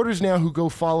 There's Yeah. reporters now who go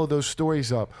follow those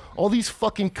stories up. All these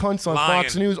fucking cunts on Lying.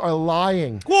 Fox News are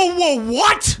lying. Whoa,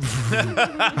 what?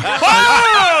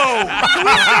 Oh! Can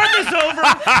we start this over?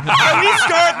 Can we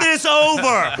start this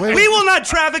over? Wait. We will not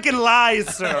traffic in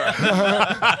lies, sir.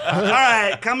 All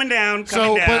right, coming down.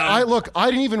 So, but I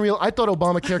didn't even realize. I thought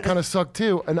Obamacare kind of sucked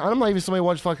too, and I'm not even somebody who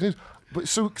watches Fox News. But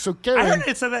so I Karen, heard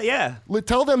it said that, yeah.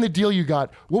 tell them the deal you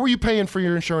got. What were you paying for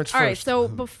your insurance All right. first? So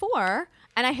before,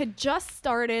 and I had just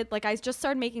started, I just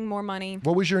started making more money.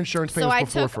 What was your insurance So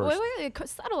payments I before took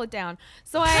first? settle it down.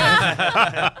 So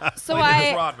I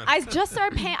Dennis Rodman. I just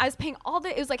started paying. I was paying all the.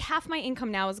 It was like half my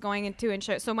income now was going into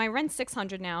insurance. So my rent's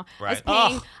 $600 now. Right.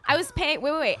 I was paying.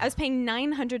 Wait. I was paying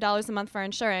 $900 a month for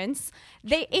insurance.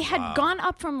 It had gone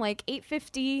up from like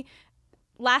 $850.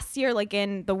 Last year, like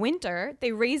in the winter,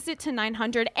 they raised it to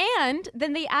 $900, and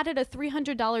then they added a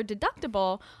 $300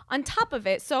 deductible on top of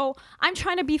it. So I'm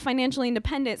trying to be financially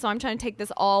independent. So I'm trying to take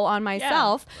this all on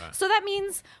myself. So that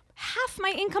means half my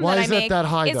income Why that is I that make that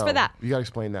high is though? for that. You got to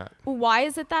explain that. Why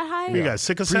is it that high? You got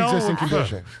sickle cell? Pre-existing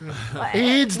condition.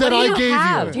 AIDS that What do I you gave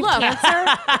have? you. Do you have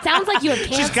cancer? It sounds like you have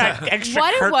cancer. She's got extra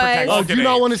What it Kurt was- protection. Oh, do you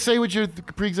not AIDS. want to say what your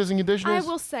pre-existing condition I is?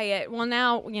 will say it. Well,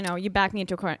 now, you back me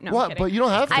into a court. No, I'm What? kidding. But you don't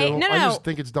have to. No. I just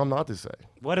think it's dumb not to say.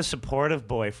 What a supportive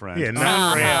boyfriend. Yeah,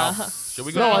 not real. Should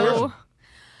we go? No, I first? heard.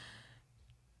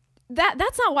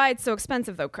 That's not why it's so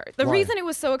expensive, though, Kurt. The Why? reason it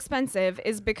was so expensive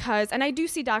is because, and I do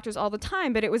see doctors all the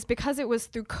time, but it was because it was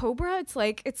through Cobra. It's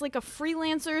like a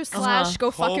freelancer /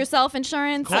 go fuck yourself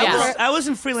insurance. I was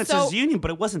in Freelancers So- Union,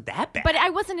 but it wasn't that bad. But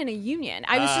I wasn't in a union.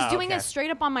 I was just doing okay. it straight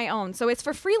up on my own. So it's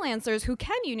for freelancers who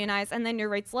can unionize, and then your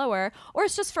rate's lower, or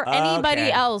it's just for anybody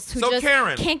Okay. else who So, just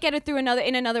Karen- can't get it through in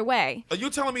another way. Are you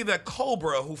telling me that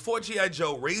Cobra, who fought G.I.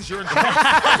 Joe, raised your insurance?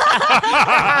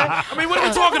 I mean, what are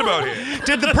we talking about here?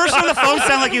 Did the person on the phone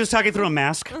sound like he was talking through a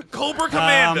mask? Cobra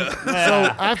Commander. So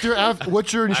after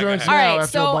what's your insurance All now All right,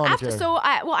 after so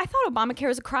Obamacare? I thought Obamacare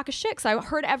was a crock of shit because I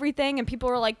heard everything and people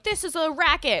were like, "This is a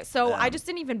racket." So I just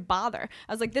didn't even bother.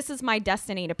 I was like, "This is my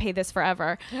destiny to pay this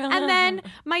forever." And then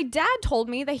my dad told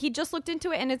me that he just looked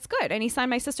into it and it's good, and he signed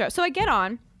my sister up. So I get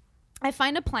on. I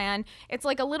find a plan. It's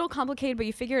like a little complicated, but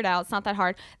you figure it out. It's not that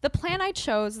hard. The plan I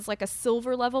chose is like a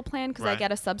silver level plan because I Right.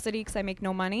 get a subsidy because I make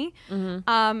no money.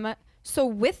 So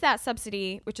with that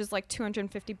subsidy, which is like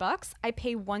 $250, I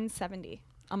pay $170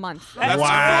 a month. That's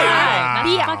That's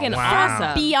Be- fucking Wow.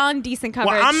 awesome. Beyond decent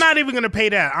coverage. Well, I'm not even going to pay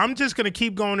that. I'm just going to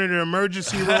keep going to the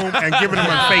emergency room and giving them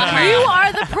a fake You name.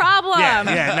 are the problem.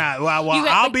 Yeah. Well, You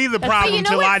got- I'll be the but problem you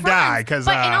know until what, I die. Frantz? Because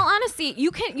but in all honesty, you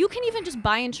can even just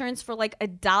buy insurance for like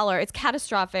 $1. It's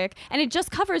catastrophic, and it just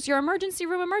covers your emergency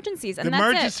room emergencies, and the that's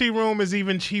emergency room is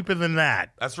even cheaper than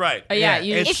that. That's right. Oh, yeah,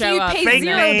 you it's just it. If show you up. pay Fake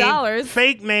 $0,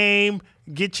 fake name.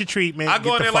 Get your treatment. I get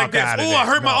go in the there fuck like this. out of Ooh, there. I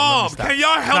hurt my No, let me arm. stop. Can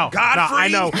y'all help Godfrey? I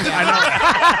know.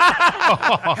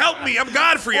 Help me. I'm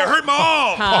Godfrey. I hurt my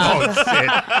arm. Oh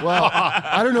shit. Well,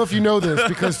 I don't know if you know this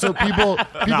because so people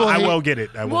No, I hate- will get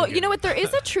it. I will Well, get you know it. what? There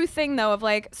is a true thing though of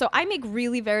like, so I make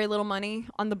really very little money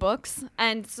on the books,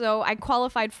 and so I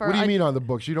qualified for. What do you a- mean on the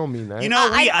books? You don't mean that. You know,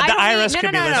 the IRS mean,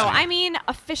 could no, be listening. I mean,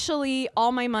 officially,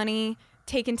 all my money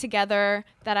taken together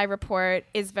that I report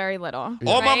is very little. All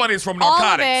my right? money is from All of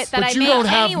narcotics. it that but I you make don't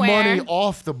have anywhere. money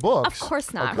off the books. Of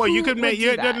course not. Well, you Who could make. would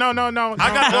do that? No.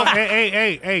 I got one.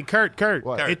 Hey, Kurt.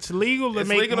 What? It's legal to It's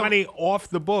make legal to- money off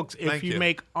the books if Thank you you.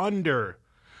 make under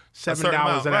 $7 certain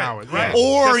amount, an right, hour. right.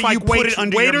 Or Just like you put it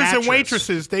under your waiters and mattress.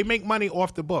 waitresses, they make money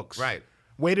off the books. Right.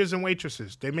 Waiters and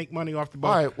waitresses, they make money off the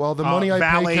books. All right. Well, the money I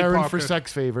pay valet Karen parker. for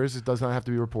sex favors, it does not have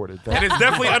to be reported. And it's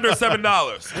definitely under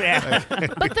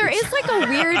 $7. But there is like a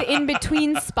weird in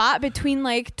between spot between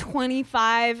like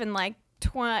 25 and like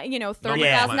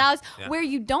 $30,000 Yeah. where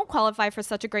you don't qualify for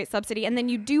such a great subsidy, and then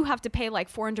you do have to pay like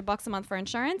 $400 a month for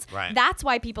insurance. Right. That's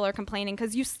why people are complaining,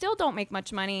 because you still don't make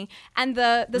much money, and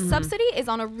the subsidy is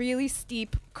on a really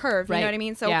steep curve. You Right. know what I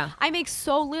mean? So Yeah. I make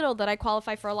so little that I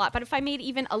qualify for a lot. But if I made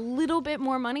even a little bit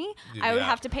more money, I would Yeah.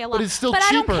 have to pay a lot. But it's still I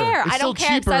don't cheaper. care. It's I don't still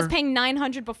care because I was cheaper. paying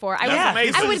 $900 before. I Yeah,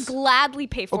 would, I would it's- gladly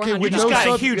pay $400. Okay, with just no got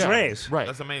a sub- huge yeah, raise. Right.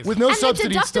 That's amazing. With no and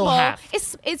subsidy, the it's still deductible, half.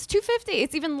 it's $250.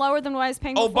 It's even lower than what I was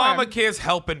paying before. Obamacare's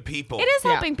helping people. It is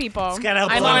helping people. It's got to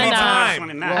help I'm a lot on, of time.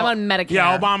 time. I'm on Medicare.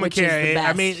 Yeah, which is the Obamacare. best.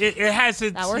 I mean, it has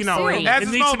its, That works you know, too. it It has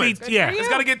its needs to be, moments. yeah. It's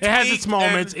got to get It has tweaked its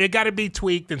moments. and- It got to be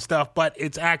tweaked and stuff, but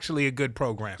it's actually a good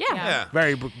program. Yeah. Yeah.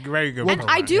 Very good And program.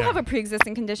 I do yeah. have a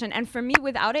pre-existing condition, and for me,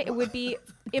 without it, it would be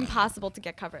impossible to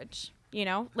get coverage. You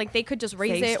know, like they could just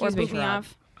raise Say, it or "Excuse me, boot me Gerard."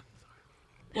 off.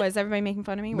 Was everybody making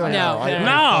fun of me? No, What? No.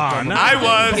 I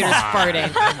Computer's was.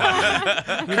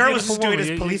 farting. Kurt was just doing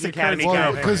his police academy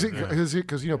Well, guy.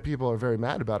 because people are very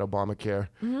mad about Obamacare,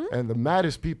 and the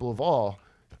maddest people of all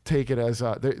take it as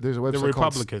there's a website The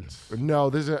called Republicans. No,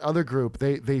 there's another group.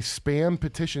 They spam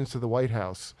petitions to the White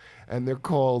House, and they're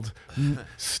called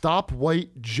Stop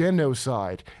White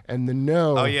Genocide, and the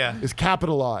no Oh, yeah. is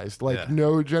capitalized, like Yeah.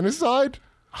 no genocide.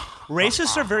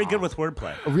 Racists are very good with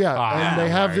wordplay. Yeah, and they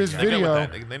have this They good with video,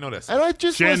 that. They know this. and I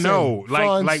just Geno, listen,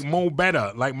 Franz, like Mo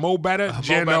Better,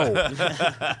 Geno.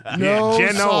 no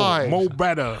Geno, side. Mo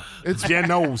Better. It's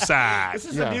genocide. This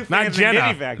is Yeah. a new thing Not in the nitty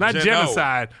Jenna, vac. not Geno.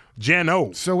 genocide.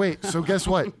 Geno. So wait, so guess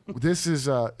what? This is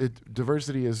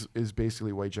diversity is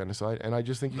basically white genocide, and I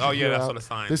just think you should Oh, yeah, hear that's out. what the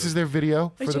sign This is. is their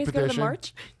video Wait, for did the you guys go to the petition.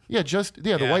 march? Yeah,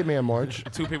 the Yeah. white man march.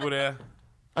 2 people there.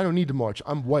 I don't need to march.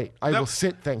 I'm white. I will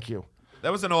sit. Thank you.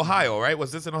 That was in Ohio, right?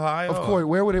 Was this in Ohio? Of course.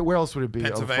 Where else would it be?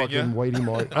 Pennsylvania? A fucking whitey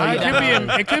march.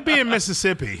 It could be in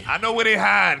Mississippi. I know where they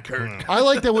hide, Kurt. I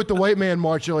like that with the white man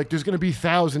march. You're like, there's gonna be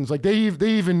thousands. Like they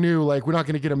even knew like we're not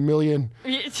gonna get 1 million.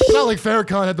 It's not like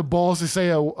Farrakhan had the balls to say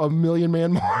a million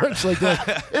man march. Like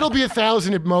that. It'll be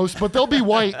 1,000 at most, but they'll be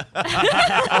white.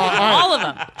 All of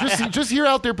them. Just hear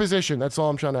out their position. That's all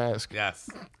I'm trying to ask. Yes.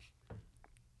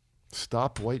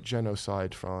 Stop white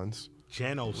genocide, Franz.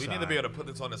 Genocide. We need to be able to put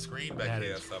this on the screen back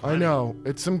here. So. I know.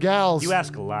 It's some gals. You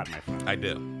ask a lot, my friend. I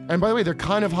do. And by the way, they're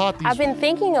kind of hot. I've been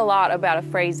thinking a lot about a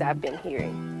phrase I've been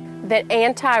hearing, that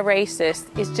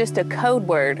anti-racist is just a code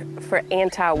word for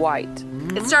anti-white.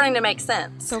 It's starting to make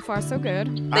sense. So far, so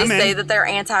good. They say that they're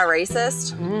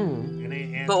anti-racist,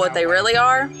 but what they really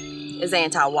are is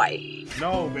anti-white.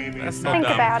 No, baby. That's so Think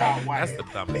dumb. about it. That's the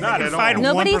dumbest. Not if I had one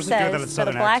Nobody person do that in a says that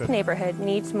a southern black accent. neighborhood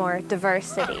needs more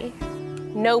diversity.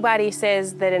 Nobody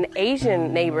says that an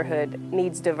Asian neighborhood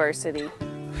needs diversity.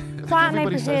 White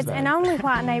Everybody says neighborhoods that. and only white What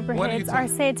are you neighborhoods are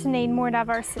talking- said to need more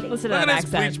diversity. Listen to Look that at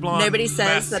this accent. bleach blonde. Nobody says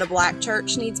mess. that a black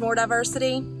church needs more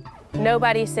diversity.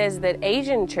 Nobody says that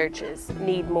Asian churches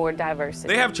need more diversity.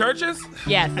 They have churches?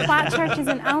 Yes. White churches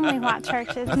and only white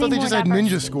churches I need thought they more just had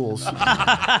diversity. ninja schools.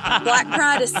 Black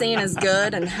pride is seen as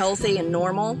good and healthy and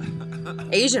normal.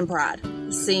 Asian pride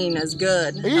is seen as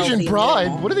good, healthy, Asian and pride?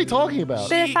 normal. What are they talking about?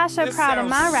 But if I show This pride in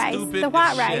my sounds race, stupid the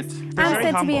white as race, shit. I'm Very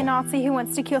said to be a humble. Nazi who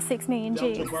wants to kill 6 million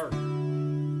Jews.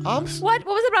 What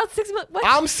was it about 6 million? What?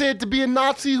 I'm said to be a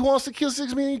Nazi who wants to kill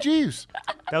 6 million Jews.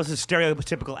 That was a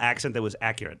stereotypical accent that was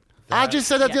accurate. I just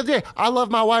said that the other day. I love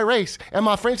my white race. And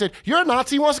my friend said, you're a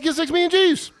Nazi who wants to kill 6 million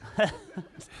Jews.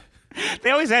 They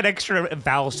always add extra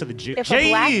vowels to the Jew. If a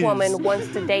black woman wants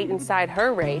to date inside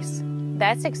her race,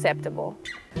 that's acceptable.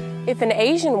 If an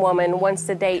Asian woman wants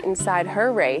to date inside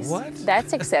her race,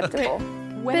 that's acceptable.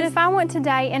 But if I want to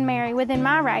date and marry within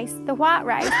my race, the white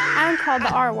race, I'm called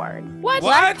the R word. What?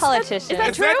 Black politicians. Is that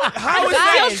Is true? that- how is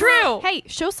That that feels true. Hey,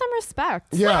 show some respect.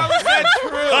 Yeah.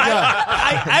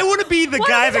 I want to be the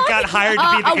guy that got hired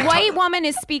to be the A guy. white woman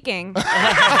is speaking.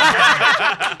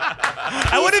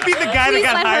 I want to be the guy that Please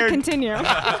got let her hired. continue.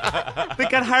 That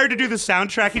got hired to do the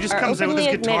soundtrack. He just Are comes in with his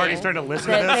openly guitar and he's admitting starting to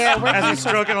listen to that they are this working as he's for-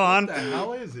 stroking along.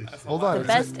 How is it? Hold on. The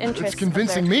best It's interests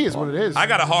convincing of their me is what it is. I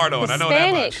got a hard on. I know that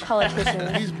Hispanic much.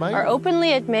 politicians He's biting. are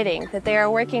openly admitting that they are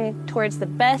working towards the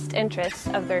best interests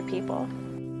of their people.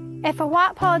 If a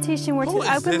white politician were Who to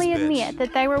is openly this bitch? admit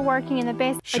that they were working in the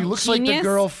best She looks like the genius?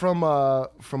 girl from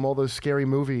all those scary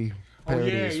movie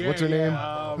parodies. yeah, What's her yeah,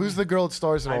 name? Who's the girl that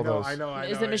stars in all those? I know.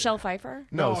 Is it Michelle Pfeiffer?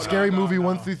 No, Scary Movie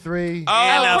 1 through 3.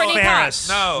 Anna Courtney Ferris.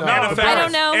 No, No. Anna I Faris.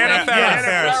 don't know. Anna Yeah, Faris.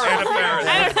 Ferris. Anna Faris.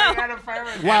 I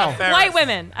don't know. Wow. Faris. White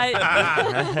women.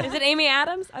 Is it Amy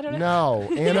Adams? I don't know.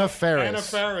 No, Anna Faris. Anna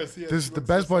Faris, yes. This, the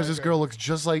best part is this girl looks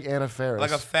just like Anna Faris.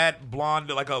 Like a fat blonde,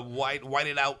 like a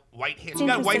whited out white hair. She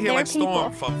interests got white of hair their like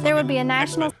Storm people. from. There would be a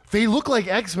national They look like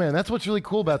X-Men. That's what's really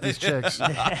cool about these chicks.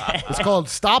 It's called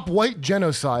Stop White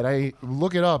Genocide. I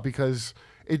look it up because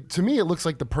to me it looks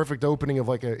like the perfect opening of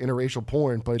like an interracial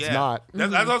porn, but it's not.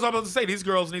 That's what I was about to say. These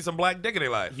girls need some black dick in their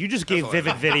life. You just gave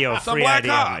Vivid Video a Some free black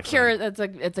idea. cock. my friend. Cure.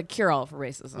 It's a cure-all for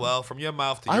racism. Well, from your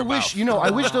mouth to I your wish mouth.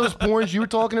 I wish those porns you were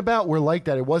talking about were like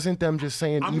that. It wasn't them just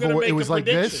saying I'm gonna evil. make It was a like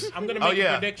prediction. this. I'm gonna Oh, make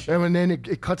yeah. a prediction. And then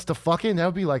it cuts to fucking. That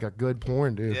would be like a good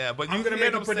porn, dude. Yeah, but you I'm gonna hear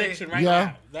make a them say- prediction right Yeah.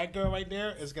 now. That girl right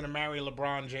there is gonna marry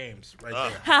LeBron James.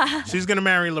 Right there. She's gonna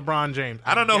marry LeBron James.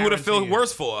 I don't know who to feel guarantee you.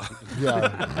 worse for.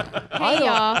 Yeah. Hey,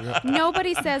 y'all.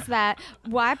 Nobody says that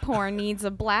white porn needs a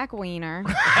black wiener.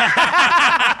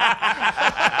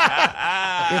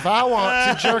 If I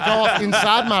want to jerk off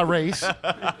inside my race,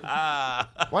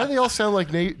 why do they all sound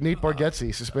like Nate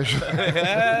Bargatze, suspicious?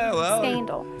 Yeah, well,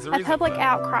 scandal, there's a a reason public for that.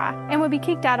 outcry, and would be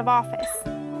kicked out of office.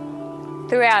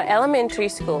 Throughout elementary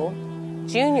school,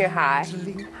 junior high,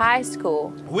 high school,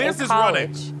 Where's and this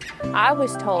running? college, I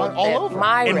was told All that over.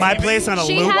 my In my place on a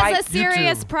She loop. has a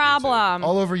serious YouTube. problem.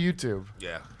 All over YouTube.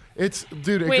 Yeah. It's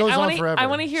dude. It Wait, goes I on want forever. to. I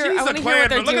want to hear. She's I a want to hear Klan, what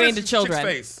they're but look at doing this to children.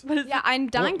 chick's face. Yeah, I'm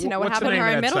dying to know what What's the happened to name her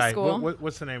of in that middle site? school.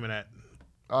 What's the name of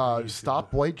that?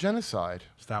 Stop White Genocide.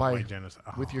 Stop by- White Genocide.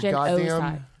 Oh. With your Genocide.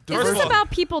 goddamn. Is First this of all-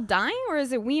 about people dying or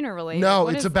is it wiener related? No,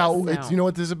 What it's is about. this? It's you know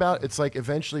what this is about. It's like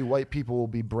eventually white people will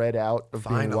be bred out of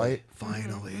being white.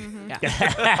 Finally.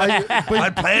 But My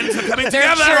plans are coming They're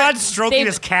together. sure- Rod's stroking They've-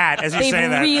 his cat as you They've say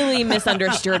that. really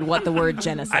misunderstood what the word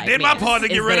genocide I did my means, part to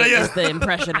get is rid of the- you. is the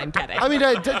impression I'm getting. I mean,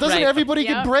 doesn't Right. everybody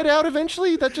get Yep. bred out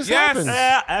eventually? That just Yes. happens.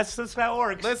 Yeah, that's how it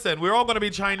works. Listen, we're all going to be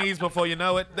Chinese before you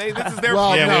know it. This is their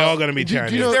Well, Yeah, planet. we're all gonna be Do you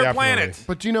Chinese. know- Their definitely. planet.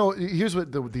 But you know, here's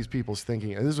what these people's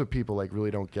thinking, and this is what people like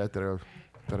really don't get that are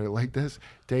like this.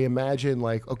 They imagine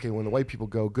like, okay, when the white people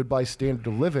go, goodbye standard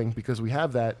of living because we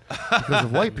have that because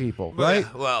of white people, right?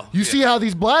 well, you yeah. see how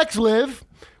these blacks live.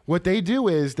 What they do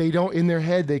is they don't, in their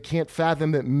head, they can't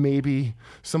fathom that maybe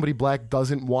somebody black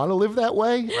doesn't want to live that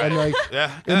way, and like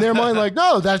Yeah. in their mind, like,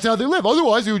 no, that's how they live.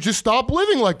 Otherwise, they would just stop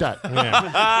living like that.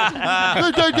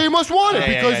 They must want it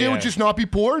because they would just not be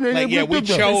poor, and then Like, they yeah, would we live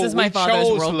chose, This is my we father's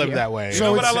chose to live worldview. that way. You So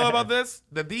know what I it's- love about this?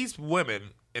 That these women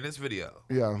in this video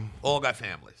Yeah, all got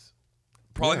families.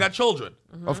 Probably got children.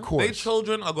 of course. Their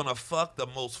children are gonna fuck the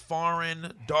most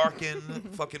foreign, darkened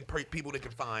fucking people they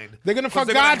can find. They're gonna fuck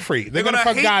Because they're Godfrey. They're gonna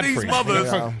fuck hate Godfrey. these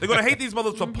mothers. Yeah. They're gonna hate these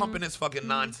mothers for pumping this fucking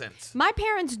nonsense. My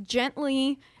parents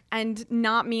gently and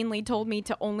not meanly told me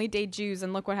to only date Jews,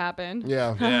 and look what happened.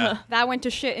 Yeah. Yeah. That went to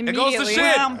shit It immediately. goes to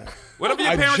shit. Whatever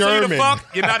your A parents tell you to German. fuck,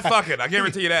 you're not fucking. I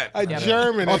guarantee you that. A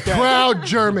German. A at that. proud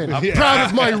German. I'm proud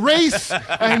of my race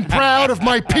and proud of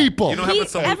my people. You don't have to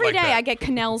salute Every like day that. I get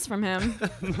canals from him.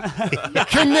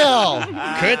 Canal.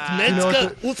 Kurt Do you know what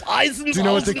the, do you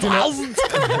know what the canal?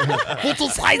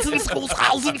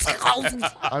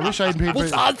 I wish I'd paid for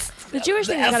The Jewish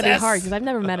thing has got to be hard because I've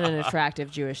never met an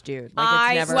attractive Jewish dude.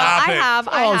 Like, it's never. I it. have.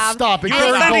 I Oh, have. stop it. You're Gary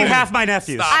offending Coleman. half my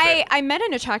nephews. Stop it. I met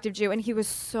an attractive Jew, and he was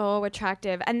so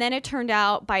attractive. And then it turned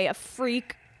out by a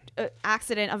freak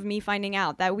accident of me finding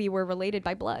out that we were related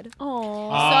by blood. Oh.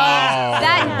 So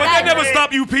that But that never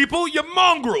stop you people. You're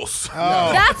mongrels.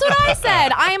 That's what I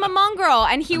said. I am a mongrel,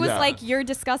 and he was Yeah. like, "You're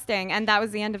disgusting," and that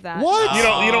was the end of that. What? You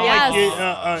don't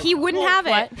Yes. like. He wouldn't have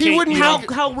it. He wouldn't How have.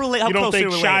 how You don't close think are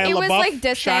we Shia related? It was LaBeouf? like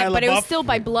distant, Shia but it was LaBeouf? still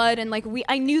by blood, and like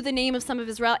I knew the name of some of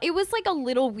his relatives. It was like a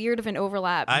little weird of an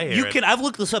overlap. I hear You it. could. I've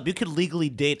looked this up. You could legally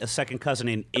date a second cousin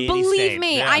in any Believe state.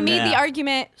 me, Yeah. I made Yeah. the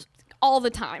argument all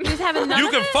the time. He was having none You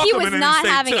of can it. fuck He him was in any not state,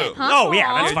 having too. it. Huh? Oh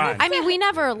yeah, that's fine. I mean, we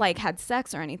never like had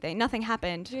sex or anything. Nothing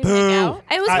happened. It Boo.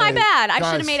 was my bad. I should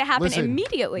Guys, have made it happen listen,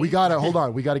 immediately. We gotta hold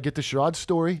on. We gotta get the Sherrod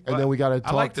story, and then we gotta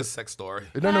talk. I like this sex story.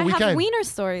 No, But no, I we have can. wiener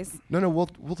stories. No,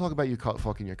 we'll talk about you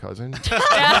fucking your cousin.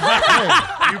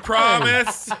 You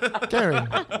promise? Karen,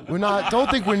 we're not. Don't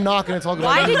think we're not gonna talk about.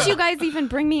 Why that. did you guys even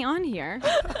bring me on here?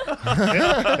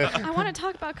 I want to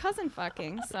talk about cousin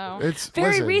fucking. So It's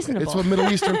Very listen, reasonable. It's what Middle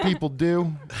Eastern people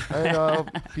do, and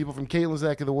people from Caitlin's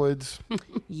neck of the woods.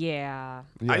 Yeah.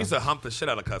 Yeah. I used to hump the shit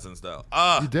out of cousins, though.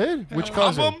 You did? Which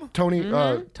Hump cousin? 'em? Tony.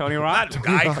 Tony Rock. Not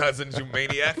guy cousins, you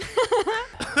maniac.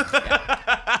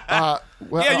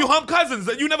 Well, Yeah, you hump cousins.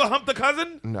 You never humped a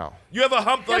cousin? No. You ever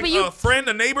humped No, like but you- a friend,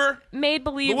 a neighbor? Made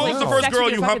believe. What was like, the first sex girl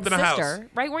with your you humped fucking in the house? sister,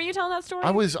 Right? Weren't you telling that story?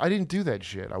 I didn't do that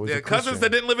shit. I was The a cousins Christian. that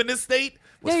didn't live in this state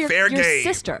was No, your, fair your game.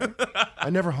 sister.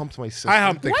 I never humped my sister. I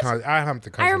humped the What? cousin. I humped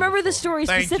the cousin. I remember the before. story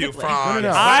Thank you, specifically. Franz.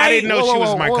 No. I didn't know Whoa, she was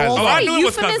whoa, my whoa, cousin. whoa, Oh, I Wait, knew it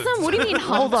was euphemism? cousins. What do you mean?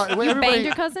 Hold on, wait, You everybody- banged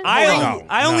your cousin? I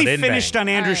No, only didn't finished bang. on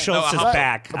Andrew All right. Schultz's No,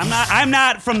 back. I'm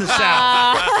not from the south.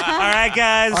 All right,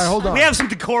 guys. All right, hold on. We have some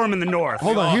decorum in the north.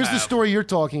 Hold on. all Here's the have. story you're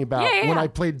talking about. Yeah, yeah, When yeah. I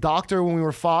played doctor when we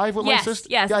were 5 with my Yes, sister.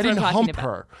 yes, Yeah, I that's what I'm didn't talking hump about.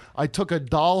 her. I took a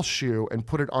doll shoe and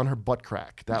put it on her butt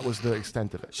crack. That was the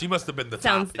extent of it. She must have been the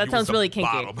Sounds- top. that You sounds was the really kinky.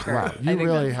 bottom. Wow, you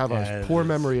really have a poor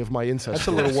memory of my incest. That's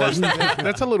a little worse.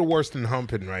 That's a little worse than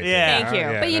humping, right? Yeah. there.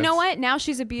 Thank you. But you know that's- what? Now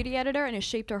she's a beauty editor, and it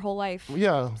shaped her whole life.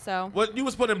 Yeah. So What, you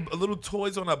was putting little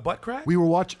toys on her butt crack? We were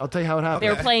watching. I'll tell you how it happened. They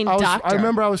were playing I doctor.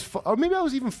 remember I was, or maybe I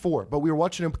was even 4, but we were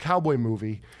watching a cowboy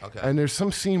movie. Okay. And there's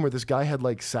some scene where this guy had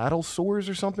like saddle sores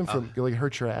or something from like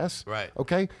hurt your ass. Right.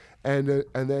 Okay. And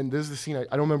then there's the scene. I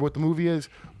don't remember what the movie is,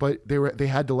 but they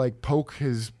had to like poke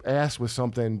his ass with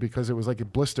something because it was like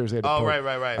blisters. They had to Oh, poke.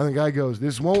 right. And the guy goes,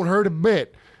 "This won't hurt a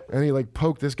bit," and he like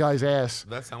poked this guy's ass.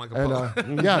 That sound like a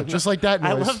And poke. yeah, just like that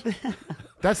I noise. love that.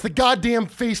 That's the goddamn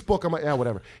Facebook. I'm like, yeah,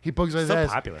 whatever. He pokes his So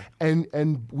ass. popular.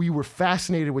 And we were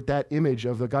fascinated with that image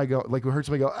of the guy go, like we heard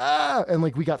somebody go, ah, and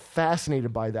like we got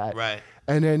fascinated by that. Right.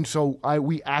 And then so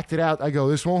we acted out. I go,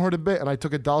 this won't hurt a bit. And I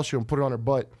took a doll shoe and put it on her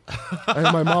butt. And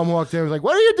my mom walked in and was like,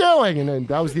 what are you doing? And then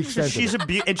that was the extent She's of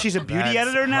it. and she's a beauty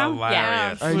editor now?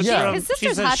 Hilarious. Yeah. His sister's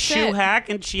She's a hot shoe shit. hack,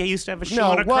 and she used to have a shoe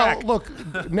No, on a well, crack.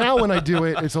 look, now when I do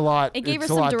it, it's a lot. It gave it's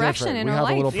her a some lot direction different. in we her have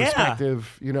a little life. Yeah.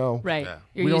 perspective, you know. Right.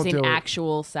 You're We don't using do it.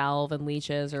 actual salve and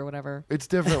leeches or whatever. It's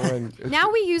different when. It's,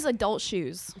 Now we use adult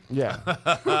shoes. yeah.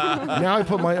 Now I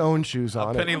put my own shoes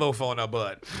on. Penny loaf on her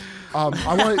butt. I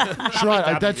want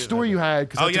Sherrod, that story you had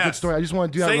because that's a good story. I just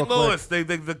want to do that real St. quick.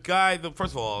 Louis, the guy.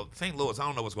 First of all, St. Louis. I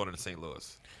don't know what's going on in St.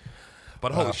 Louis,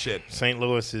 but holy shit, St.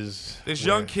 Louis is this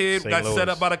young kid St. got Louis. set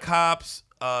up by the cops.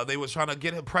 They was trying to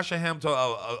get him, pressure him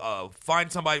to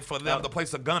find somebody for them to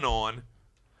place a gun on.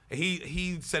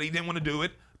 He said he didn't want to do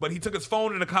it, but he took his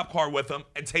phone in the cop car with him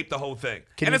and taped the whole thing.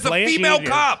 And it's a female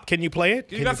cop. Can you play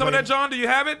it? You got some of that, John? Do you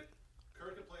have it?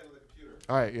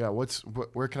 All right, yeah.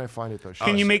 Where can I find it though?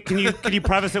 Can you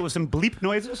preface it with some bleep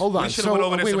noises? Hold on. We should've went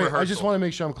over this in wait. I rehearsal. just want to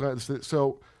make sure I'm clear.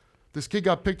 So, this kid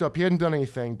got picked up. He hadn't done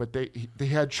anything, but they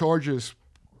had charges,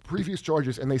 previous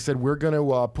charges, and they said we're going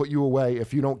to put you away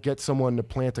if you don't get someone to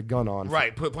plant a gun on.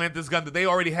 Right, plant this gun that they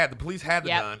already had. The police had the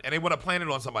Yep. gun, and they want to plant it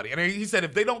on somebody. And he said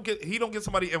if he don't get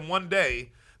somebody in one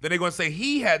day, then they're going to say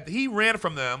he ran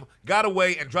from them, got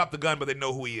away, and dropped the gun, but they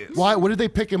know who he is. Why? What did they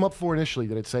pick him up for initially?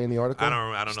 Did it say in the article? I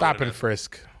don't know. Stop what it and is.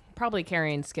 frisk. Probably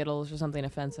carrying Skittles or something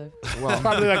offensive. Well,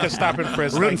 Probably like a stop and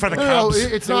frisk. Rooting for the no, Cubs.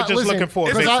 it's They were not. just listen, looking for a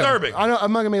It's big thing. disturbing. I'm not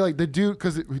gonna make like the dude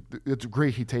because it's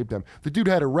great he taped them. The dude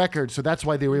had a record, so that's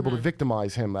why they were able to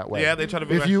victimize him that way. Yeah, they try to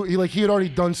be If right. he had already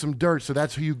done some dirt, so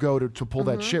that's who you go to pull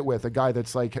that shit with. A guy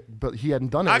that's like, but he hadn't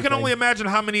done I anything. can only imagine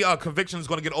how many convictions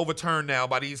going to get overturned now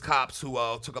by these cops who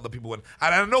took other people in.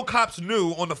 I know cops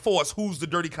knew on the force who's the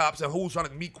dirty cops and who's trying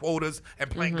to meet quotas and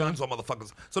plant guns on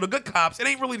motherfuckers. So the good cops, it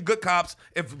ain't really the good cops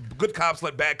if good cops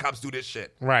let bad cops do this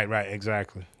shit. Right,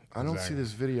 exactly. I don't see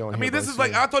this video. I mean, this is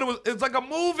like I thought it's like a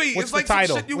movie. What's it's the like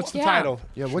title? Some shit What's the title?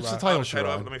 Yeah, what's the title,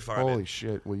 Sherrod? Let me find Holy it.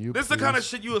 shit! Will you? This is the please? kind of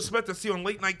shit you expect to see on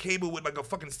late night cable with like a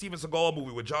fucking Steven Seagal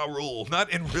movie with Ja Rule, not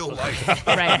in real life.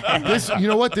 Right. This, you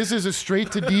know what? This is a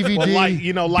straight to DVD. Well,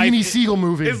 life Beanie Siegel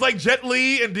movie. It's like Jet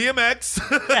Li and DMX.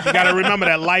 You got to remember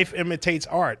that life imitates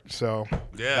art, so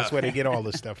Yeah. that's where they get all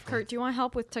this stuff from. Kurt, do you want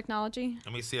help with technology?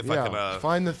 Let me see if I yeah, can.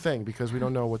 find the thing because we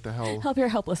don't know what the hell. Help your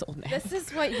helpless old man. This is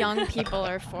what young people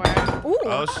are for. Ooh.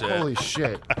 Oh shit! Holy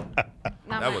shit!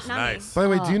 That was nice. By the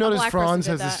way, do you a notice black person Frantz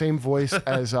did has the that. same voice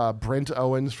as Brent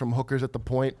Owens from Hookers at the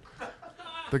Point?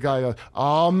 The guy goes,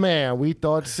 "Oh man, we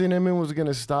thought cinnamon was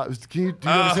gonna stop." Do you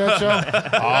notice that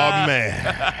show? Oh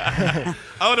man,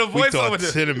 Oh, the we voice thought over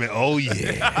there. cinnamon. Oh yeah,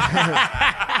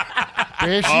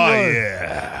 There she oh was.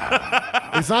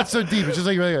 yeah. It's not so deep. It's just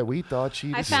like we thought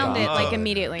she'd I found it like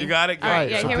immediately. You got it. All right, All right,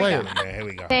 yeah, so here play we go. it. Yeah, here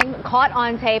we go. Thing caught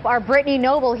on tape. Our Brittany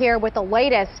Noble here with the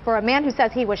latest for a man who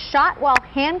says he was shot while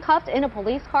handcuffed in a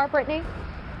police car, Brittany.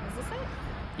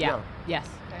 Yeah. Yes.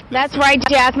 That's right,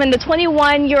 Jasmine. The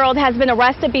 21-year-old has been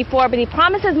arrested before, but he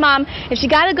promised his mom if she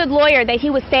got a good lawyer that he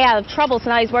would stay out of trouble. So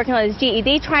now he's working on his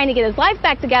GED, trying to get his life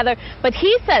back together. But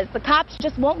he says the cops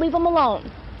just won't leave him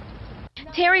alone.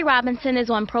 Terry Robinson is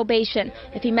on probation.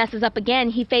 If he messes up again,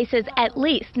 he faces at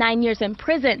least 9 years in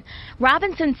prison.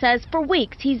 Robinson says for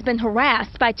weeks he's been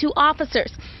harassed by two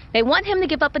officers. They want him to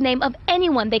give up a name of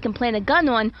anyone they can plant a gun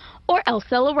on, or else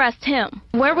they'll arrest him.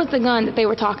 Where was the gun that they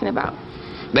were talking about?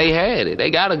 They had it.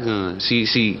 They got a gun. See,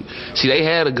 they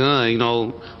had a gun, you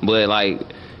know, but like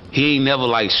he ain't never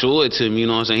like showed it to me, you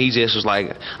know what I'm saying? He just was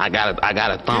like, I got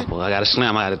a thumper, I got a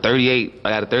slam, I got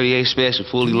a 38 special,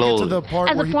 fully loaded.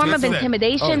 As a form of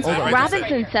intimidation, Oh, hold on.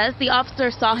 Robinson says the officer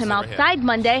saw him outside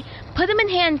Monday, put him in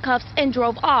handcuffs, and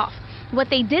drove off. What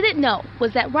they didn't know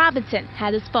was that Robinson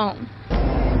had his phone.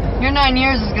 Your 9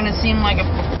 years is gonna seem like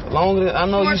a Longer than I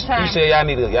know you said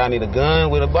y'all need a gun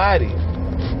with a body.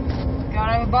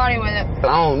 gotta have a body with it. But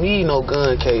I don't need no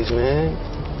gun case, man.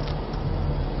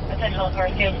 Potential car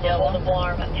sales on the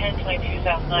alarm 1022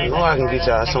 South 9. I know I can get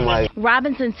y'all somebody.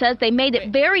 Robinson says they made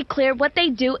it very clear what they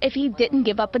do if he didn't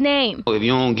give up a name. If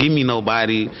you don't give me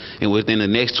nobody, and within the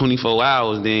next 24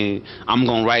 hours, then I'm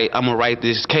gonna write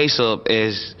this case up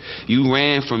as you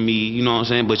ran from me, you know what I'm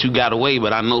saying? But you got away,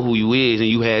 but I know who you is, and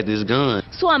you had this gun.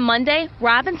 So on Monday,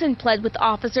 Robinson pled with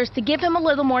officers to give him a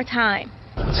little more time.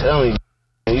 I'm telling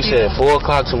you said 4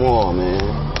 o'clock tomorrow, man.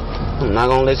 I'm not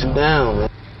gonna let you down, man.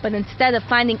 But instead of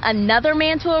finding another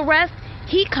man to arrest,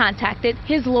 he contacted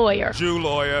his lawyer. Jew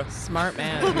lawyer. Smart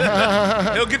man.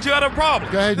 He'll get you out of a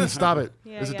problem. Go ahead and stop it.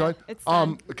 Yeah, Is it yeah, done? it's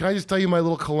done. Can I just tell you my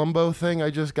little Columbo thing I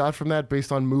just got from that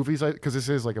based on movies? Because this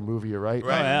is like a movie, right?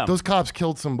 Right. Oh, yeah. Those cops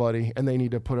killed somebody, and they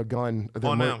need to put a gun.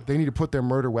 On them. They need to put their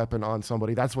murder weapon on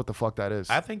somebody. That's what the fuck that is.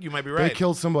 I think you might be They right.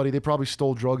 killed somebody. They probably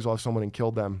stole drugs off someone and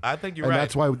killed them. I think you're and right.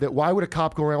 that's why. Why would a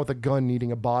cop go around with a gun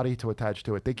needing a body to attach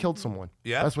to it? They killed someone.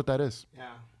 Yeah. That's what that is. Yeah,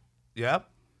 Yep.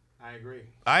 I agree.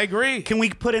 I agree. Can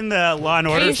we put in the Law and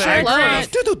Order you thing? sure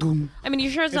I mean, you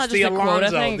sure it's not It's just the a quota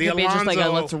Alonzo- thing? It the could be just like a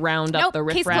Alonzo- let's round up Nope, the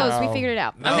case riffraff. closed. We figured it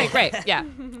out. Okay, great. Yeah.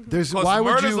 There's Because why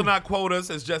would murders you? are not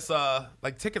quotas. It's just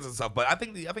like tickets and stuff. But I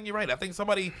think you're right. I think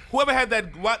whoever had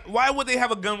that, why would they have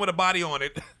a gun with a body on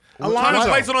it? Trying to Alonzo.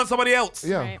 place it on somebody else.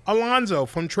 Yeah. Right. Alonzo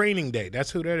from Training Day.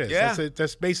 That's who that is. Yeah.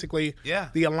 That's basically Yeah.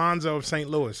 the Alonzo of St.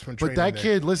 Louis from Training But that Day.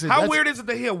 kid, listen. How that's- weird is it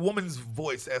to hear a woman's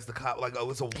voice as the cop? Like, oh,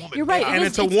 it's a woman. You're right. And It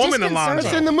it's is- a woman, disconcerting. Alonzo.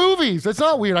 It's in the movies. That's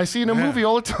not weird. I see it in a movie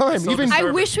all the time. So Even I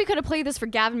disturbing. wish we could have played this for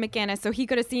Gavin McInnes so he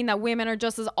could have seen that women are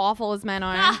just as awful as men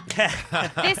are.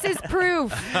 This is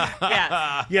proof.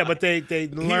 Yeah. Yeah, but they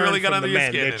learn really got from under the your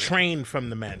men. skin They're in it. trained from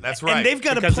the men. That's right. And they've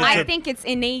got to Because play. I think it's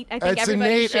innate. I think it's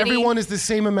everybody's innate. shitty. Everyone is the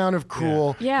same amount of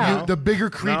cruel. Yeah. The bigger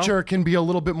creature can be a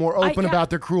little bit more open yeah. about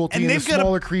their cruelty, And and the they've gotta-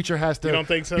 smaller creature has to You don't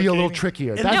think so, be a little Katie?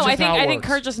 trickier. That's No, just I think how it I think works.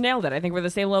 Kurt just nailed it. I think we're the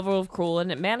same level of cruel,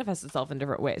 and it manifests itself in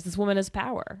different ways. This woman has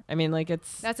power. I mean, like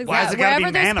it's. That's Why is exactly it gotta be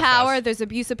wherever there's manifest? power, there's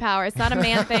abuse of power. It's not a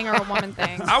man thing or a woman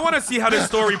thing. I want to see how this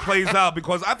story plays out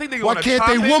because I think they're Why going to can't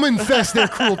they woman fest their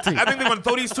cruelty? I think they're going to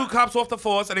throw these two cops off the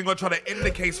force and they're going to try to end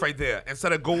the case right there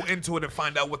instead of go into it and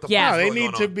find out what the Yeah. fuck No, is they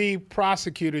going need to on. be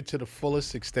prosecuted to the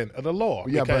fullest extent of the law.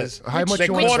 Yeah, but because how much they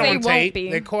you want- caught Which on they won't tape.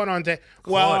 be. They caught on tape.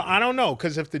 Well, Caught. I don't know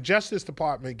because if the Justice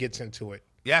Department gets into it,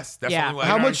 Yes, that's Yeah. the only way.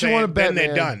 How know what much I'm you want to saying? bet? Then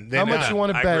they're man? done. They're How much done. you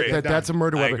want to I bet agree. that that's a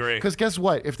murder I weapon? agree. Because guess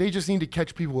what? If they just need to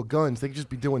catch people with guns, they could just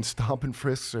be doing stomp and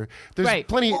frisks. Or there's Right.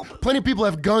 plenty of people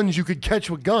have guns you could catch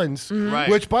with guns. Right.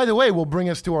 Which, by the way, will bring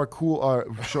us to our cool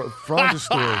Franz's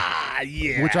story.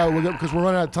 yeah. Which because we're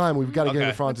running out of time. We've got to get Okay.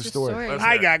 into Franz's What's your story. story?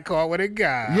 I got caught with a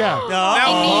gun. Yeah.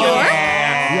 Now- In New York?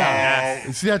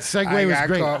 Yeah. See, that segue I was got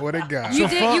great. caught with a gun. You So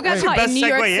did. You got wait. caught in Best New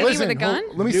York segue City is- with a gun.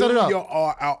 Let me set it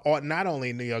up. Not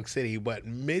only New York City, but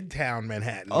Midtown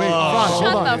Manhattan. Wait, Franz,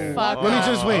 Shut hold on. the fuck Let me up.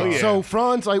 just wait. Oh, yeah. So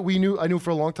Franz, I knew for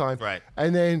a long time. Right.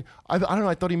 And then I don't know.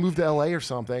 I thought he moved to L.A. or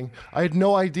something. I had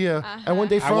no idea. And one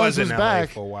day I Franz was in was LA back,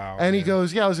 for a while, and he yeah.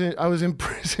 goes, "Yeah, I was in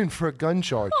prison for a gun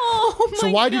charge." Oh So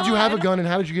my why did you have a God. gun, and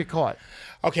how did you get caught?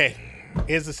 Okay,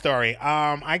 here's the story.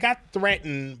 I got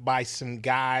threatened by some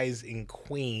guys in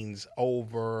Queens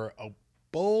over a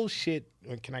bullshit.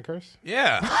 Can I curse?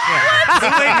 Yeah. Too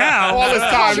late now. All this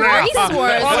time now. Choice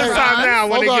words, All this time now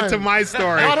when Hold they on. get to my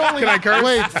story. Not only, Can I curse?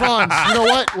 Wait, Franz. You know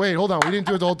what? Wait, hold on. We didn't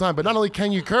do it the whole time. But not only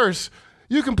can you curse,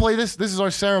 you can play this. This is our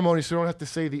ceremony, so you don't have to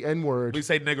say the N word. We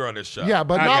say nigger on this show. Yeah,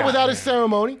 but Okay. not without a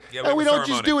ceremony. Yeah, And we with a don't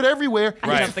just ceremony. do it everywhere.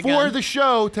 Right. It's The for gun. the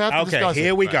show to have to Okay, discuss here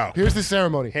it. we go. Here's the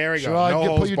ceremony. Here we go. Should I No put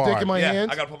holds your dick in barred. my Yeah,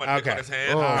 hand? I got to put my dick Okay. on his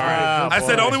hand. Oh, All all right. right. I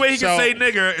said the only way he can So- say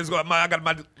nigger is I got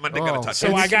my dick got to touch. So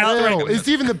it. I got No, threatened. it's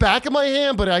even the back of my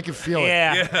hand, but I can feel it.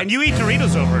 Yeah. Yeah. And you eat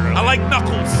Doritos over it. I like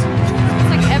knuckles. It's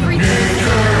like everything. You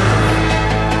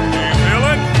feel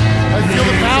it? I feel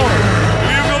the power.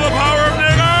 Do you feel the power of nigger?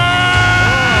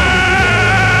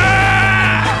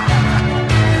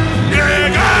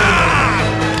 Nigger!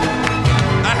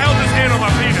 I held his hand on my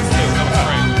penis too. That was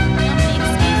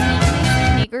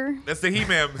great. Nigger. That's the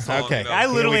He-Man song. Okay. you know. I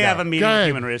literally Here we have go. a meeting Go with ahead.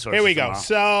 human resources. Here we go.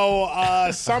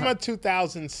 tomorrow. So, summer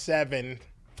 2007,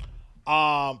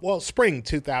 spring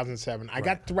 2007, I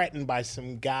got threatened by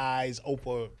some guys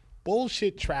over a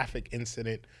bullshit traffic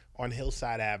incident on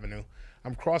Hillside Avenue.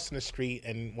 I'm crossing the street,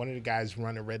 and one of the guys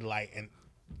run a red light and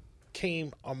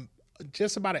came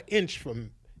just about an inch from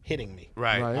hitting me.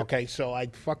 Right. Right. Okay, so I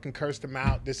fucking cursed him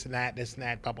out, this and that,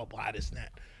 blah, blah, blah, this and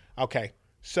that. Okay,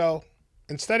 so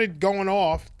instead of going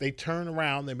off, they turn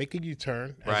around, they make a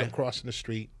U-turn as I'm Right. crossing the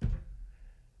street,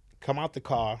 come out the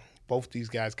car. Both these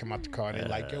guys come out the car. They're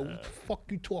like, yo, what the fuck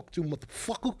you talk to,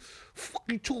 motherfucker? Fuck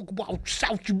you talk about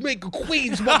South Jamaica,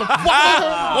 Queens,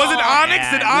 motherfucker. Was it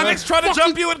Onyx? Did Onyx try to Fuck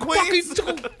jump you in Queens?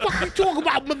 Fuck you talk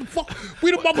about, motherfucker?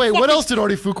 We the motherfuckers. Wait, what else did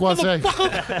Artie Fuqua say?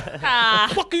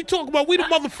 Fuck you talking about? We the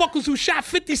motherfuckers who shot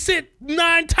 50 Cent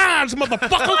 9 times,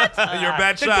 motherfucker. You're a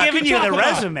bad They're shot. giving you the talking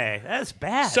about? resume. That's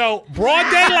bad. So, broad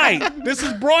daylight. This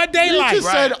is broad You daylight. just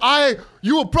said,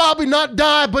 you will probably not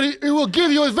die, but it will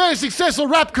give you a very successful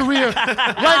rap career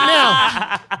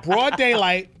right now. Broad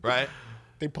daylight. Right.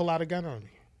 They pull out a gun on me.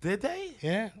 Did they?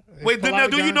 Yeah. Wait, Pull out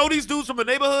do a you gun. know these dudes from the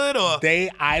neighborhood or?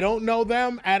 I don't know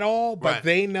them at all, but Right.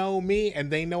 they know me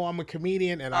and they know I'm a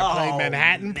comedian and I play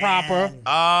Manhattan proper.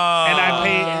 Oh.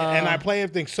 And I play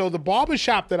everything. So the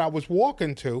barbershop that I was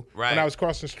walking to when I was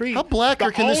crossing the street. How blacker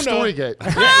can this story get?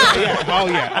 Yeah.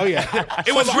 Oh yeah.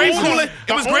 It was great Kool-Aid.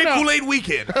 It was great Kool-Aid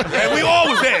weekend, and we all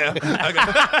was there.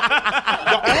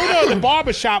 The owner of the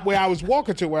barbershop where I was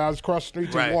walking to, where I was across the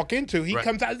street to Right. walk into, he Right.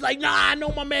 comes out, he's like, nah, I know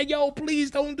my man, yo, please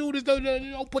don't do this,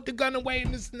 don't put the gun away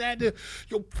and this and that.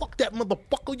 Yo, fuck that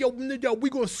motherfucker, yo, we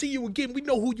gonna see you again. We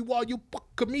know who you are, you fuck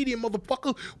comedian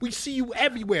motherfucker. We see you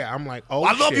everywhere. I'm like, oh,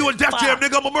 I love shit. you in Def Jam,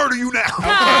 nigga. I'ma murder you now.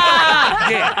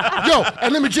 Yeah. Yo,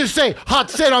 and let me just say, hot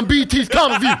set on BT's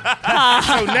Comedy View.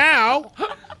 So now,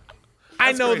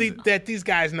 I know crazy. that these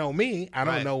guys know me. I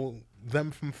don't Right. know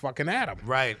them from fucking Adam.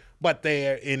 Right. But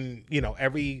they're in,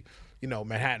 every,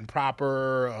 Manhattan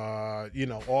proper,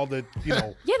 all the, Yeah,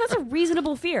 that's a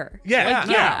reasonable fear. Yeah.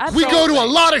 We absolutely. go to a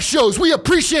lot of shows. We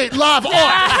appreciate live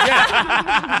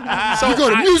art. So We go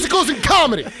to musicals and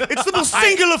comedy. It's the most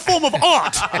singular form of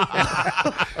art.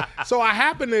 So I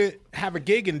happen to have a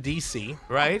gig in D.C.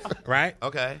 Right. Right.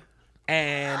 Okay.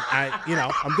 And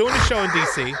I'm doing a show in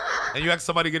D.C. And you ask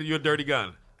somebody to get you a dirty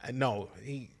gun. No,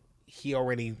 he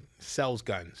already sells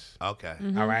guns. Okay.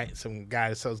 All right. Some guy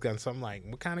that sells guns. So I'm like,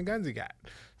 what kind of guns you got?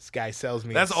 This guy sells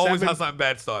me. That's a always 7 how something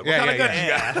bad starts. What Yeah, kind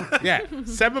yeah, of guns you got? Yeah,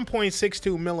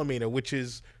 7.62 millimeter, which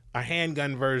is a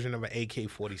handgun version of an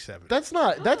AK-47.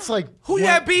 That's like Who you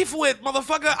had beef with,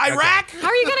 motherfucker? Iraq? How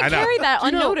are you going I to know. carry that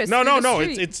unnoticed? No. through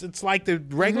the street? It's like the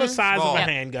regular size Small. of a Yeah.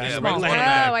 handgun. Yeah, a small. regular Oh,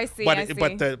 handgun. I see, But I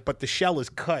see. but the shell is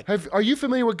cut. Are you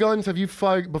familiar with guns? Have you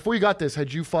fired before you got this?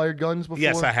 Had you fired guns before?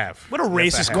 Yes, I have. What a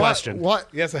Yes, I racist have. question. What?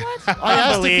 Yes, I I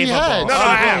asked if he had. No,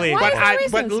 I have. Unbelievable. But Why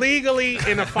is that but racist? legally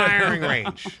in a firing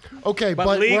range. Okay, But but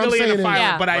what I'm legally in saying a is, firing.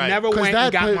 Yeah. But I Right. never 'Cause went that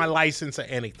and got put- my license or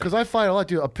anything. because I fired a lot,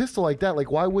 dude. A pistol like that,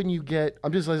 like why wouldn't you get?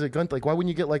 I'm just as a gun, like why wouldn't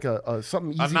you get like a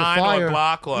something easy A to 9 fire? or a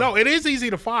Glock or No, it is easy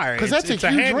to fire. Because It's- that's it's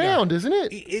a huge handgun. round, isn't it?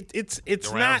 It's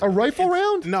The not A rifle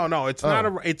round? No, it's not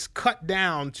Oh. it's cut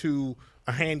down to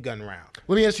a handgun round.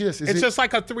 Let me ask you this: It's just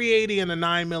like a 380 and a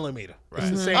 9mm. It's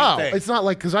the same oh, thing. it's not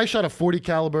like because I shot a 40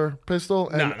 caliber pistol,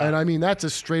 and, No. and I mean that's a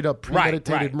straight up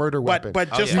premeditated murder weapon.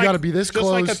 But just you like, got to be this just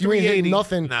close. like a you ain't hitting 380.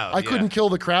 nothing. No, I couldn't yeah. kill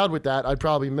the crowd with that. I'd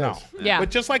probably miss. Yeah.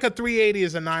 But just like a 380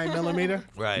 is a 9mm.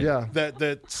 Right. Yeah.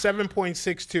 The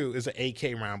 7.62 is an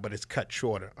AK round, but it's cut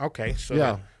shorter. Okay, so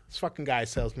Yeah. this fucking guy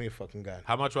sells me a fucking gun.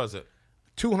 How much was it?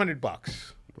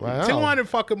 $200. Wow. 200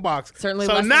 fucking bucks. Certainly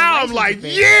So less than now a I'm license like, would be.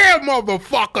 yeah,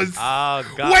 motherfuckers. Oh,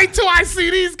 God. Wait till I see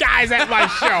these guys at my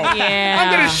show. Yeah. I'm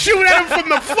gonna shoot at them from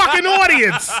the fucking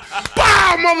audience.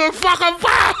 Bow, motherfucker,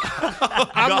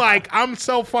 bow. I'm like, I'm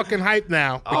so fucking hyped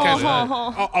now because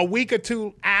a week or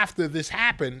two after this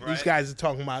happened, these guys are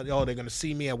talking about, oh, they're gonna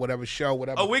see me at whatever show,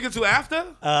 whatever. A week or two after?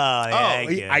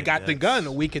 I got the gun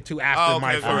a week or two after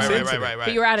my first incident.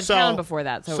 But you were out of town before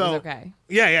that, so it was okay.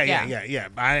 Yeah.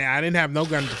 I didn't have no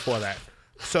gun before that.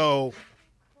 So,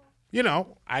 you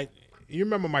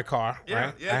remember my car,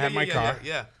 right? I had my car.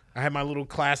 Yeah. I had my little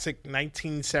classic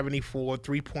 1974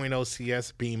 3.0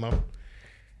 CS Beamer.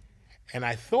 And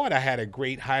I thought I had a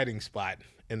great hiding spot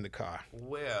in the car.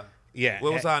 Where? Yeah.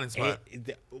 Where was the hiding spot?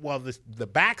 Well, the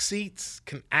back seats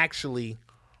can actually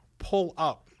pull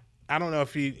up. I don't know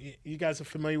if you guys are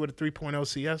familiar with a 3.0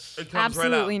 CS. It comes right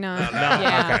out. Absolutely not. No?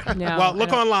 Yeah, Okay. no, Well, I look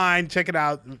don't- online, check it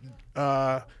out.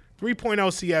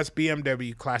 3.0 CS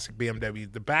BMW, classic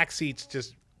BMW. The back seats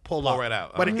just pull up. right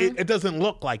out. But it doesn't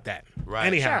look like that. Right.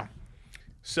 Anyhow. Sure.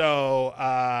 So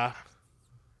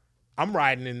I'm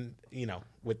riding in,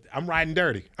 I'm riding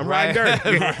dirty. I'm riding dirty.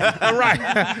 I'm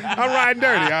riding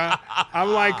dirty. I'm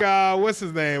like, what's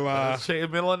his name? Shea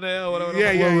Millionaire or whatever. Flo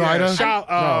Rida? Shaw,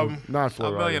 No, not Flo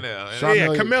A Rida. millionaire. Shaw Yeah,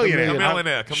 Million- Chameleon.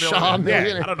 Millionaire. Shaw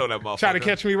Millionaire. I don't know that motherfucker. Trying to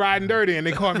catch me riding dirty, and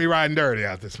they caught me riding dirty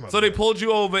out this month. So they pulled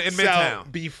you over in Midtown. So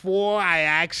before I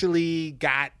actually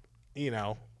got,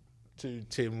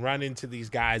 to run into these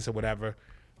guys or whatever,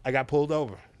 I got pulled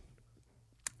over.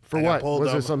 For I got what? pulled Was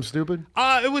over. it something stupid?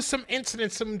 It was some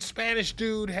incident. Some Spanish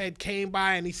dude had came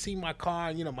by and he seen my car,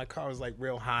 and my car was like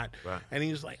real hot. Right. And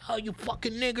he was like, "Oh, you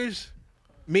fucking niggers."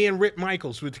 Me and Rip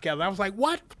Michaels were together. I was like,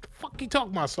 "What the fuck you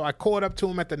talking about?" So I caught up to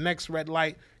him at the next red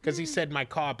light because he said my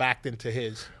car backed into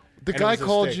his. The And it guy was a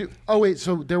called stick. you. Oh wait,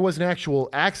 so there was an actual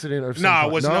accident or something? No,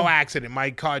 it was no accident.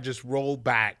 My car just rolled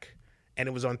back, and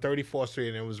it was on 34th Street,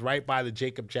 and it was right by the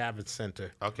Jacob Javits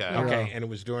Center. Okay. Okay, Yeah. and it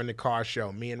was during the car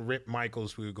show. Me and Rip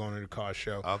Michaels, we were going to the car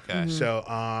show. Okay. So,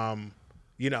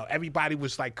 everybody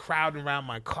was like crowding around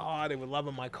my car. They were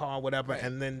loving my car, whatever.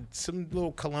 And then some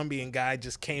little Colombian guy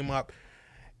just came up,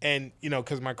 And,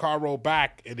 because my car rolled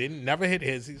back, it never hit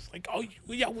his. He's like, oh,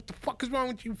 what the fuck is wrong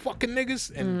with you fucking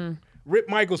niggas? And Rip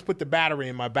Michaels put the battery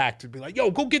in my back to be like,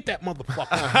 yo, go get that motherfucker.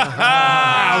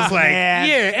 I was like,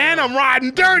 and I'm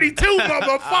riding dirty too,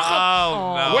 motherfucker.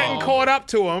 Oh, no. Went and caught up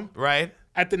to him. Right.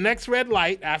 At the next red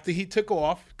light, after he took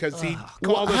off, because he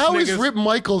called us How niggas. is Rip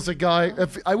Michaels a guy?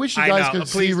 I wish you guys could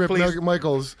see Rip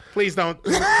Michaels. Please don't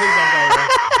go there.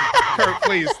 Kurt,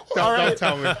 please don't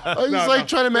tell me. I was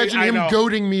trying to imagine him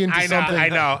goading me into something. I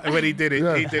know, but he did it.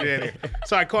 Yeah. He did it anyway.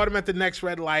 So I caught him at the next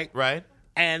red light. Right.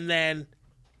 And then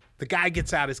the guy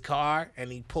gets out his car and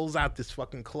he pulls out this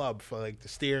fucking club for the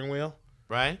steering wheel.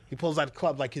 Right. He pulls out the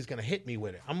club like he's gonna hit me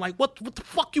with it. I'm like, what the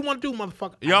fuck you want to do,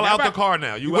 motherfucker? Y'all out the car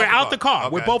now. We're out the car.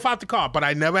 Okay. We're both out the car, but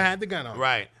I never had the gun on.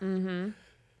 Right. Mm-hmm.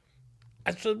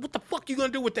 I said, what the fuck you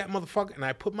gonna do with that motherfucker? And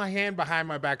I put my hand behind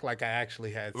my back like I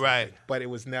actually had something. Right. But it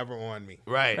was never on me.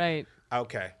 Right. Right.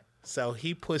 Okay. So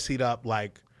he pussied up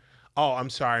like, oh, I'm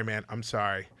sorry, man. I'm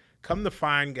sorry. Come to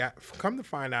find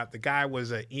out the guy was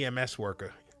an EMS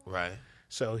worker. Right.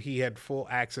 So he had full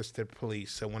access to the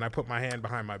police. So when I put my hand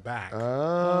behind my back,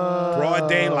 broad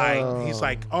daylight, he's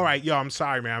like, all right, yo, I'm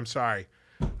sorry, man. I'm sorry.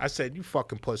 I said, you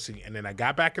fucking pussy. And then I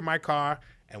got back in my car.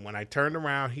 And when I turned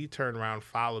around, he turned around,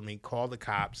 followed me, called the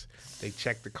cops. They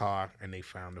checked the car, and they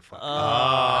found the fucking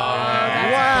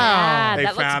guy. Wow. They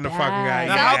found the fucking guy. Is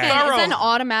that an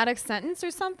automatic sentence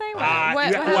or something? What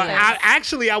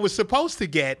Actually, I was supposed to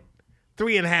get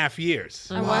 3.5 years.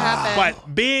 And what happened?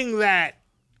 But being that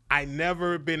I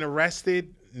never been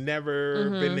arrested, never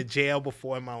been to jail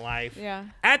before in my life,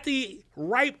 at the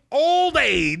ripe old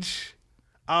age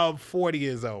of 40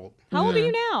 years old. How old are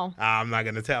you now? I'm not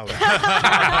going to tell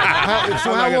that.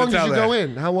 So how long did you go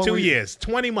in? How long? 2 years,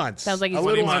 20 months. Sounds like he's a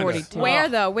little 42. Where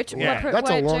though? Which? Yeah. What, That's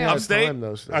a long jail? ass time,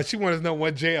 though. She wants to know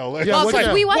what jail. Yeah, Well, what because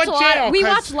jail? we watch What jail? we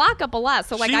watch Lockup a lot,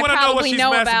 so She I wanna know what probably she's know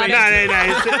about masturbating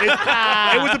it.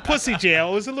 No. It was a pussy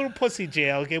jail. It was a little pussy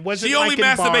jail. It wasn't She like only in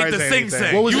bars masturbate the or Sing anything.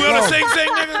 Sing. What was You it know the called? Sing Sing,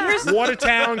 nigga?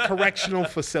 Watertown Correctional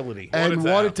Facility. And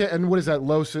and what is that?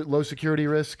 Low security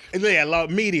risk? Yeah,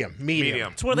 medium.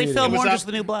 It's where they film Orange is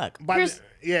the New Black.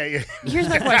 Yeah. Here's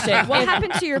my question. What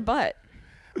happened to your butt?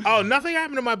 Oh, nothing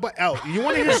happened to my butt. Oh, you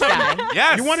want to hear something?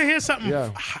 Yes. You want to hear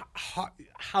something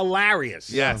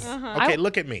hilarious? Yes. Okay,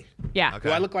 look at me. Yeah. Do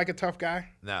I look like a tough guy?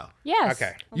 No. Yes.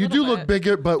 Okay. You do look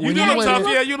bigger, but You when do you look went tough. in,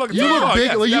 Yeah, you look you tough. look Oh, big.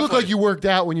 yes, You look definitely. like you worked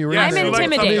out when you were Yes, in you there.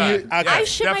 look like a tough guy. Okay. I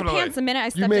shit definitely. my pants the minute I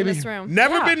stepped in maybe- this room.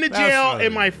 Never been to jail Absolutely.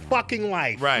 in my fucking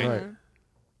life. Right. Right.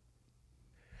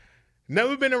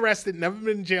 Never been arrested. Never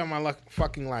been in jail in my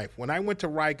fucking life. When I went to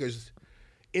Rikers,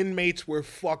 inmates were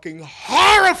fucking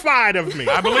horrified of me.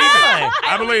 I believe it.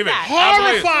 I believe it.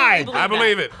 Horrified. I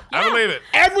believe it. I believe it.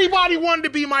 Everybody wanted to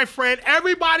be my friend.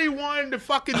 Everybody wanted to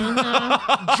fucking. They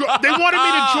wanted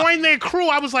me to join their crew.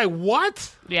 I was like,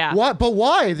 what? Yeah. What? But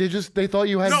why? They thought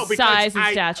you had. No, because Size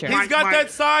and stature. He's got that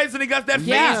size and he got that face.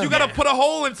 Yeah. You got to put a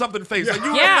hole in something face. And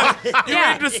you Yeah. you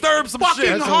ready to disturb some Fucking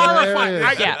shit. That's horrified.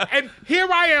 hilarious. Yeah. And here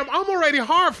I am. I'm already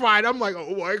horrified. I'm like,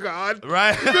 oh my God.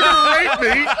 Right. You're gonna rape me.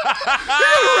 You're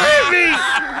gonna rape me.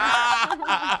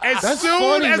 As That's soon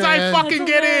funny, as I man. fucking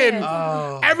get in,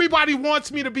 Oh. everybody wants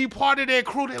me to be part of their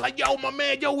crew. They're like, yo, my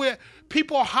man,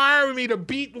 people hiring me to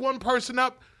beat one person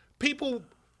up.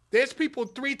 There's people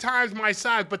 3 times my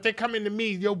size, but they're coming to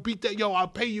me. Beat that. I'll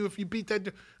pay you if you beat that.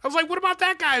 I was like, what about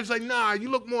that guy? He was like, nah, you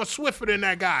look more swifter than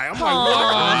that guy. I'm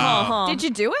like, what? Did you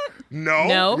do it? No.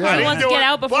 No, Yeah. he didn't wants to do get it.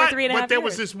 out before But 3.5 But there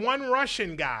was years. this one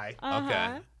Russian guy.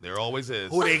 Okay. There always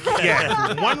is.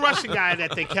 One Russian guy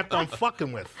that they kept on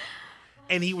fucking with.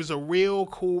 And he was a real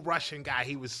cool Russian guy.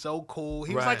 He was so cool.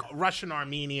 He was Right. like Russian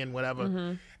Armenian,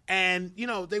 whatever. And,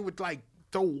 they would like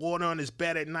throw water on his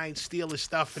bed at night, steal his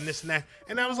stuff and this and that.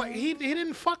 And I was like, he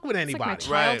didn't fuck with anybody. It's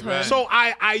like my childhood. Right. So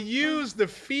I used the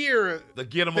fear To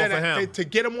get him off of him. to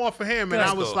get him off of him. And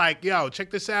That's I was cool. like, yo,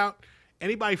 check this out.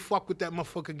 Anybody fuck with that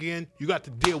motherfucker again, you got to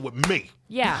deal with me.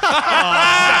 Yeah. You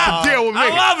got to deal with me. I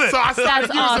love it. So I started That's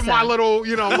using awesome. my little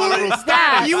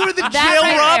That- You were the that's jail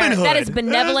right Robin there. Hood. That is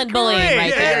benevolent That's bullying great. right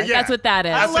Yeah, there. yeah. That's what that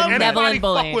is. I said, anybody Benevolent fuck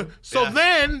bullying. with- So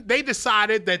then they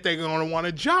decided that they're going to want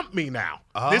to jump me now.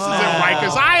 This is in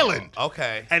Rikers Island.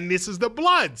 Okay. And this is the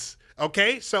Bloods.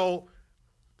 Okay, so,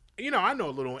 I know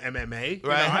a little MMA.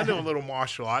 Right. I know a little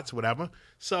martial arts, whatever.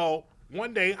 So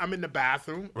one day I'm in the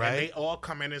bathroom, Right. and they all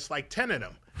come in. It's like 10 of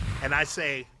them. And I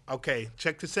say, okay,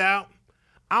 check this out.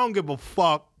 I don't give a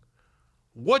fuck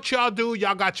what y'all do.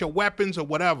 Y'all got your weapons or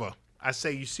whatever. I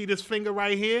say, you see this finger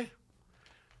right here?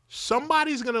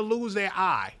 Somebody's going to lose their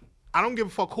eye. I don't give a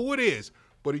fuck who it is.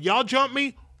 But if y'all jump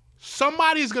me,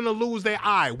 somebody's going to lose their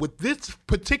eye with this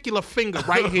particular finger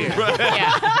right here.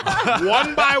 Yeah.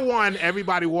 One by one,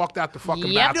 everybody walked out the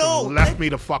fucking bathroom and left me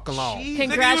the fuck alone.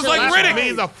 Congratulations. Left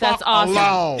me the fuck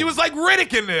alone. He was like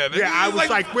Riddick in there. Yeah, I was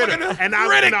like Riddick. And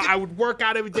I would work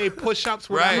out every day, push-ups,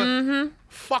 whatever. Mm-hmm.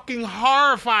 Fucking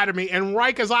horrified of me. And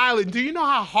Rikers Island, do you know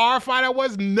how horrified I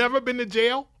was? Never been to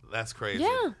jail. That's crazy.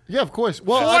 Yeah, of course.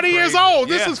 Well, 40 years old.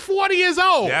 This is 40 years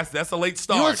old. Yes, that's a late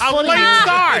start. A late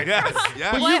start. Yes,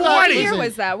 yes. But What year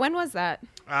was that? When was that?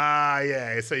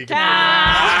 Yeah. So you can.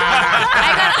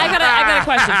 I got a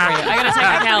question for you. I got a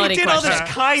technicality did all question.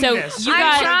 this kindness. So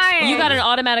you got an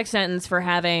automatic sentence for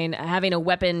having a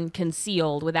weapon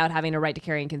concealed without having a right to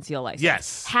carry and conceal license.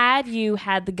 Yes. Had you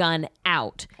had the gun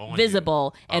out,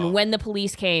 visible, and when the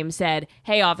police came, said,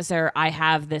 "Hey, officer, I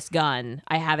have this gun.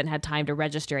 I haven't had time to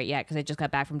register it yet because I just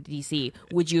got back from D.C."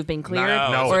 Would you have been cleared?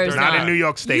 No, or is not in New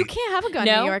York State. You can't have a gun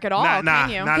in New York at all, Nah, can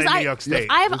you? not in New York State.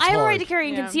 I have a right to carry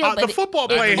and conceal, but the football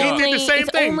player, he only, did the same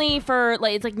it's thing. only for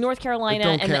it's like North Carolina It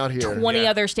don't count and here. 20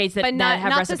 other states that But not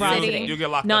have the reciprocity. city. You get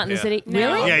locked Not up in the here. city.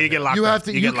 No. Really? Yeah, you get locked You up. have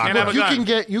to. You get locked up.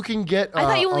 You can get. I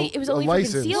thought it was only a for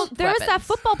license. concealed There was weapons. that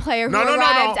football player who No.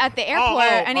 arrived at the airport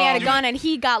and he had a you- gun and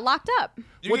he got locked up.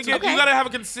 You gotta have a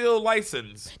concealed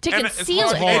license. To And it's conceal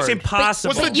hard. it. It's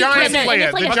impossible. What's the you Giants couldn't- player?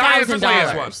 it's like The Giants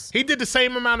 $1,000. player. He did the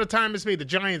same amount of time as me. The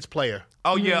Giants player.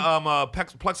 Oh yeah,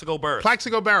 Plexico Burst.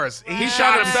 Plaxico Barris. He Wow.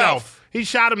 shot himself. He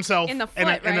shot himself In the foot,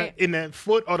 right? in the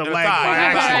foot or the In the leg thigh. by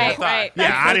accident. Right. Yeah,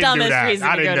 That's I the didn't do dumbest that. reason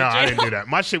I to didn't go know. to I jail. didn't do that.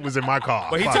 My shit was in my car.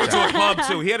 But he Fuck took it to that. a club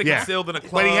too. He had it concealed in a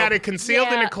club. But he had it concealed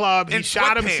in the club. He In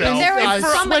shot sweatpants. himself. And there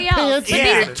was somebody else. sweatpants. But He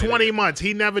these- did 20 months.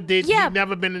 He never did. Yeah. He'd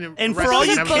never been in. And for all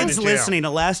you never been kids in jail. listening,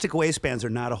 elastic waistbands are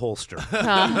not a holster.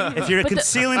 If you're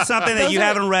concealing something that those you are-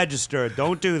 haven't registered,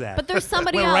 don't do that. But there's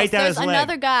somebody Went else. right down There's his leg.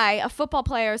 another guy, a football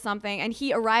player or something, and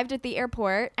he arrived at the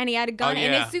airport and he had a gun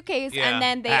in yeah. his suitcase, Yeah. and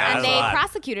then they That's odd.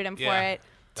 prosecuted him for Yeah. it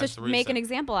That's to the make reason. an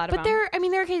example out of But him.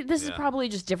 there are cases. This is probably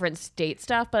just different state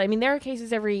stuff. But I mean, there are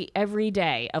cases every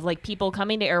day of like people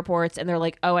coming to airports and they're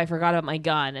like, "Oh, I forgot about my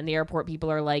gun," and the airport people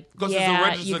are like, 'Cause it's a "Yeah,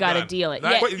 registered you got to gun. deal it."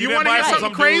 That- Yeah, But you didn't want to buy hear it from something some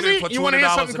dude crazy? for You want to hear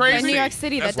 $200 something a crazy? In New York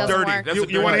City, that That's doesn't dirty. work. That's You a want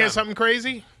to dirty hear gun. something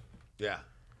crazy? Yeah.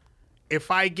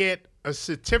 If I get a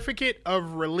certificate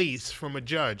of release from a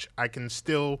judge, I can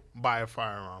still buy a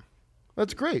firearm.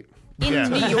 That's great.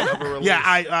 In New York? Yeah,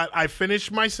 I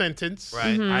finished my sentence.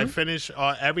 Right. I finished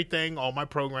everything, all my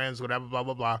programs, whatever, blah,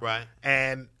 blah, blah. Right.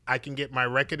 And I can get my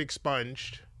record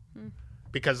expunged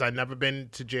because I've never been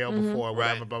to jail before,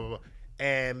 whatever, Right. blah, blah, blah.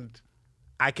 And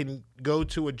I can go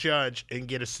to a judge and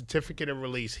get a certificate of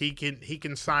release. He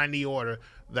can sign the order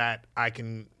that I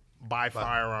can buy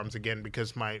firearms again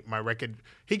because my record,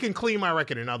 he can clean my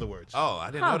record, in other words. Oh, I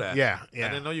didn't know that. Yeah. I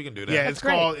didn't know you can do that. Yeah, That's it's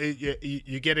great. called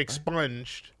you get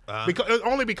expunged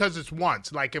only because it's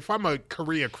once. Like if I'm a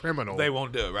career criminal, They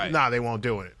won't do it, right? No, they won't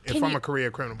do it. If Can I'm you- a career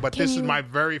criminal, but can this is you- my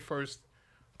very first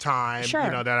time, Sure.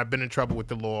 that I've been in trouble with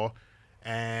the law,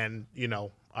 and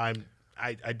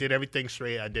I did everything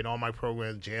straight. I did all my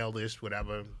programs, jail list,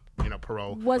 whatever,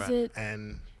 parole. Was it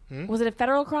And was it a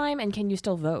federal crime? And can you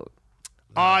still vote?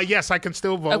 yes, I can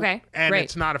still vote. Okay, and great.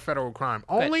 it's not a federal crime.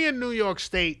 Only in New York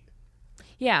State.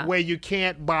 Yeah. Where you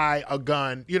can't buy a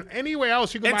gun. Anywhere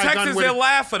else you can In buy a gun Texas, with they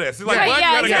laugh at this. It's like, Yeah. what?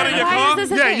 Yeah, You got a gun in your Why car? is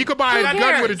this a Yeah, thing? you could buy Who a gun with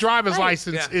a cares? driver's Right.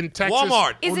 license Yeah. in Texas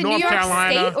Walmart. Is or it North New York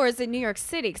Carolina. State or is it New York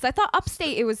City? Because I thought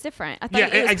upstate it was different. I thought Yeah, it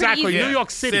was pretty exactly. easy. New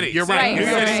York City. City. You're City. right. Right, New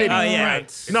York right, City. Oh, yeah. Right.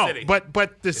 It's- No, City.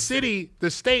 but the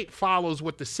state follows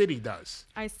what the city does.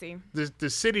 I see. The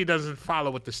city doesn't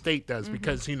follow what the state does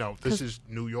because this is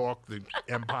New York, the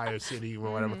Empire City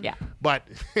or whatever. Yeah. But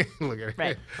look at it.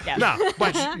 Right. Yeah. No,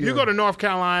 but you go to North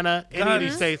Carolina, any of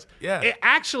these states. Yeah. It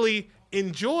actually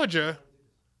in Georgia,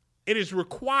 it is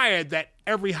required that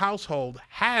every household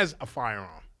has a firearm.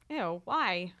 Ew,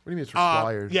 why? What do you mean it's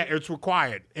required? Yeah, it's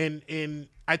required. In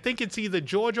I think it's either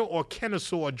Georgia or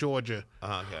Kennesaw, Georgia,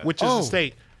 which is the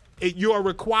state. You are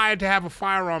required to have a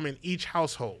firearm in each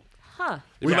household. Huh.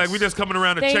 We like we just coming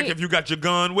around to They- check if you got your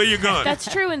gun. Where your gun?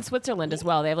 That's true in Switzerland as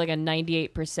well. They have like a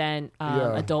 98%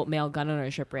 Yeah. adult male gun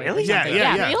ownership rate. or Really? something.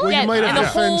 Yeah, yeah. Well, you might have and the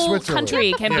defend whole Switzerland.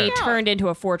 country can be fuck out. turned into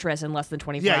a fortress in less than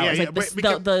 24 Yeah, yeah, hours. yeah, Like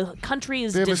but the country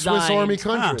is They have a designed Swiss Army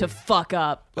country. to fuck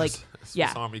up. Like,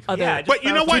 yeah. Army country. Other, Yeah, But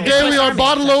you know what? Today we are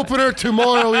bottle opener.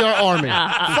 Tomorrow we are army.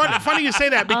 Funny you say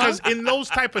that because in those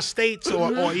type of states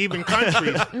or even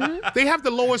countries, they have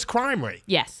the lowest crime rate.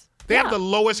 yes. They have the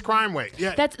lowest crime rate.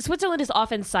 Yeah. Switzerland is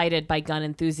often cited by gun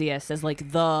enthusiasts as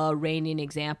like the reigning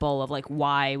example of like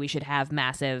why we should have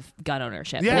massive gun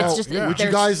ownership. Yeah. But it's just Would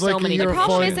you guys like to hear The a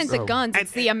problem fun- isn't the guns;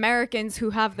 it's the Americans who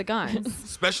have the guns.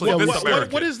 Especially this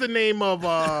American. What is the name of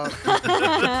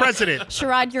the president?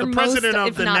 Sherrod, you're the most, president of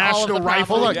if the not all of National the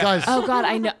Rifle. Hold on, guys. Oh God,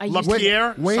 I know.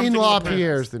 LaPierre? Wayne Something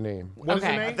LaPierre is the name. What is the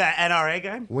name? The NRA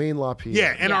guy? Wayne LaPierre.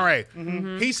 Yeah,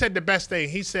 NRA. He said the best thing.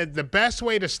 He said the best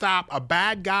way to stop a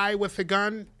bad guy with a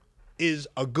gun is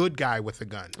a good guy with a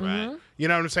gun. Right. You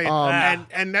know what I'm saying?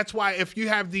 And that's why if you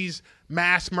have these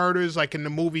mass murders like in the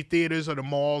movie theaters or the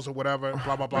malls or whatever,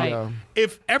 blah, blah, blah. Right. Yeah.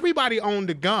 If everybody owned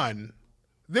a gun,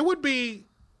 there would be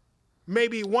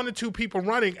maybe 1 or 2 people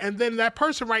running, and then that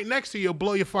person right next to you will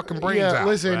blow your fucking brains out.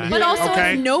 Listen. But also,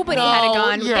 if nobody had a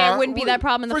gun, there wouldn't be that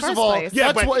problem in the First first of all, place. Yeah,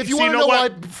 That's but why- if you see, wanna know why-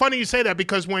 funny you say that,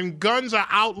 because when guns are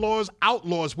outlaws,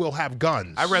 outlaws will have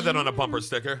guns. I read that on a bumper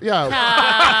sticker. Yeah.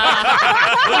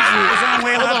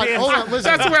 Hold on, listen.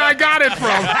 That's where I got it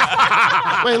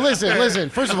from. Wait, listen.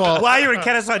 First of all, While you're in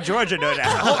Kennesaw, Georgia, no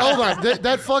doubt. hold on.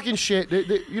 That fucking shit.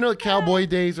 You know the cowboy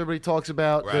days everybody talks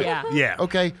about? Right. Yeah.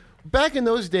 Okay. Back in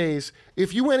those days,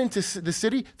 if you went into the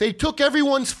city, they took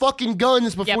everyone's fucking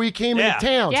guns before you came into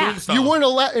town. Yeah. You weren't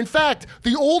allowed. In fact,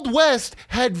 the Old West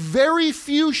had very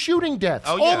few shooting deaths.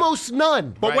 Oh, yeah. Almost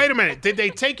none. But wait a minute. Did they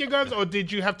take your guns, or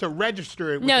did you have to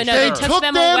register it with No, the no, They they sheriff? took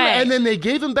them them away. and then they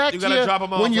gave them back You to gotta you drop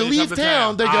 'em off when you when you leave come to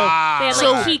town. town. They go. They had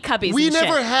So like key cubbies. we and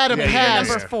never shit. had a Yeah, yeah, pass.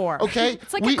 yeah. Number 4. Okay,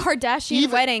 It's like a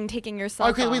Kardashian wedding taking your cell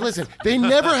Okay, phone. wait, listen. They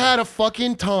never had a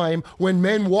fucking time when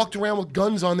men walked around with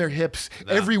guns on their hips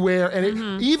everywhere,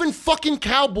 and even fucking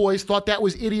cowboys thought that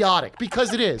was idiotic,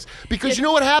 because it is. Because you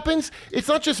know what happens? It's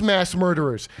not just mass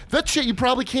murderers. That shit you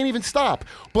probably can't even stop.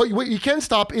 But what you can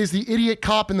stop is the idiot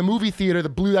cop in the movie theater that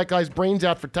blew that guy's brains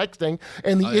out for texting,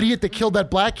 and the idiot that killed that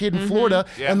black kid in Florida,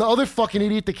 and the other fucking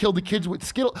idiot that killed the kids with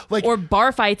Skittle. Like, Or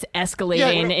bar fights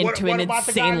escalating into what an about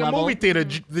the guy insane in the level. movie theater,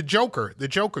 the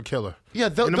Joker killer? yeah,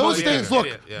 In the those movie things. theater.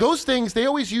 Look, those things. They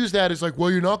always use that as like,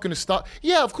 well, you're not going to stop.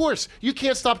 Yeah, of course, you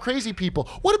can't stop crazy people.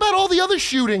 What about all the other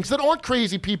shootings that aren't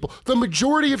crazy people? The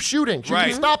majority of shootings, you Right.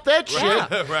 can stop that shit.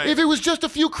 Yeah. Right. If it was just a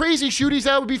few crazy shootings,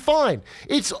 that would be fine.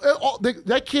 It's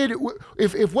that kid.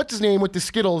 If what's his name with the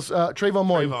Skittles, Trayvon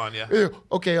Martin. Trayvon, yeah.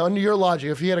 Okay, under your logic,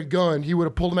 if he had a gun, he would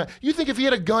have pulled him out. You think if he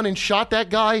had a gun and shot that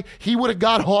guy, he would have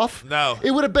got off? No.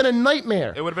 It would have been a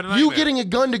nightmare. It would have been a You nightmare. getting a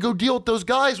gun to go deal with those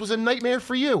guys was a nightmare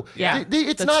for you. Yeah,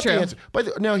 It's that's not true. the answer.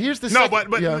 But now here's the No, second.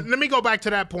 but yeah. let me go back to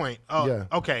that point. Oh, Yeah.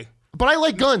 okay. But I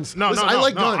like guns. No, Listen, no, I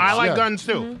like guns. I like Yeah. guns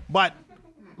too. But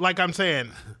like I'm saying,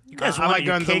 You guys I want like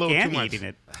your guns a cake little and too much. eating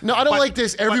it. No, I don't But- like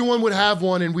this. Everyone would have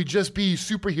one, and we'd just be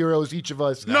superheroes, each of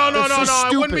us. No. That's so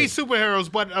It wouldn't be stupid.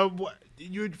 superheroes, but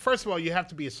you first of all, you have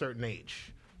to be a certain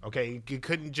age. Okay, you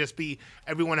couldn't just be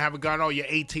everyone have a gun. Oh, you're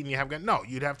 18, you have a gun. No,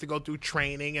 you'd have to go through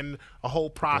training and a whole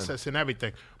process and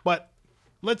everything. But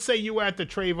let's say you were at the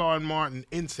Trayvon Martin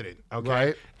incident, okay,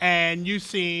 Right. and you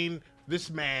seen this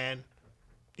man,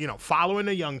 following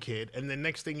a young kid, and the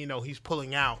next thing you know, he's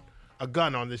pulling out a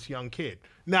gun on this young kid.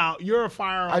 Now you're a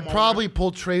firearm. I'd owner. probably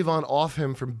pull Trayvon off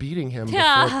him from beating him before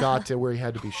it got to where he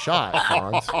had to be shot,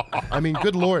 Frantz. I mean,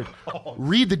 good Lord.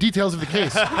 Read the details of the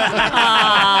case. We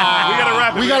gotta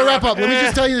wrap it. We got to wrap up. Let me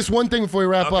just tell you this one thing before we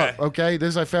wrap Okay. up, okay?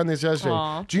 I found this yesterday.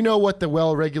 Aw. Do you know what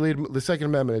the Second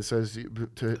Amendment, it says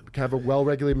to have a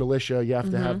well-regulated militia, you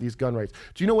have to have these gun rights.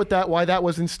 Do you know why that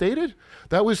was instated?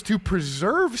 That was to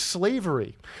preserve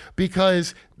slavery,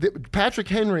 because Patrick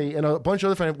Henry and a bunch of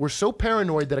other friends were so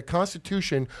paranoid that a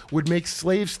constitution would make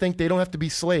slaves think they don't have to be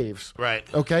slaves. Right.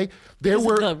 Okay? There This is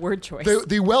were the word choice.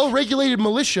 The well-regulated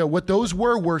militia, what those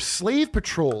were slave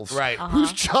patrols. Right.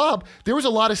 Whose job, there was a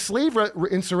lot of slave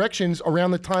insurrections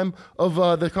around the time of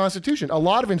the Constitution. A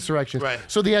lot of insurrections. Right.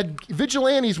 So they had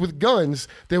vigilantes with guns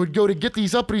that would go to get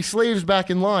these uppity slaves back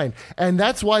in line. And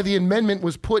that's why the amendment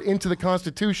was put into the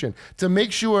Constitution, to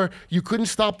make sure you couldn't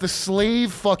stop the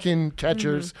slave fucking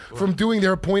catchers from doing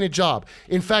their appointed job.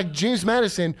 In fact, James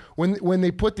Madison, when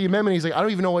they put the amendment, he's like, I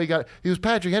don't even know why you got it. He goes,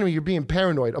 Patrick Henry, you're being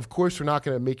paranoid. Of course we're not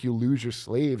going to make you lose your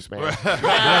slaves, man.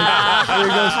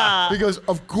 He goes,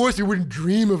 of course you wouldn't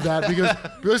dream of that, because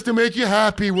just to make you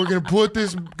happy, we're going to put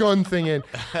this gun thing in.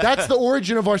 That's the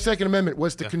origin of our Second Amendment,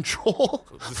 was to control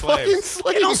fucking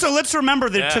slaves. And also, let's remember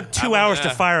that it took 2 hours to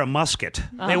yeah. fire a musket.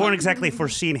 They weren't exactly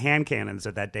foreseeing hand cannons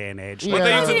at that day and age. Yeah. But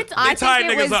they I think tied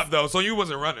it niggas was- up though, so you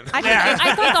wasn't running. I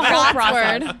thought the whole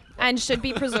process. and should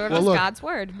be preserved Well, as look. God's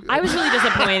word. I was really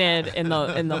disappointed in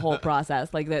the whole process.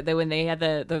 Like when they had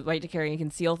the right to carry and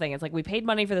conceal thing. It's like we paid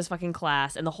money for this fucking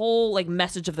class, and the whole like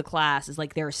message of the class is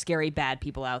like there are scary bad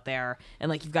people out there, and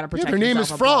like you've got to protect their name yourself.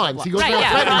 is and blah, blah, Frantz. blah. He goes right, around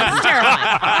yeah, threatening Frantz is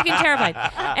terrifying, fucking terrifying.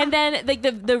 And then like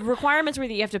the requirements were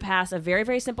that you have to pass a very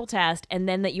very simple test, and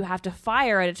then that you have to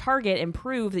fire at a target and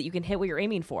prove that you can hit what you're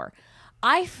aiming for.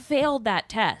 I failed that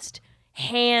test.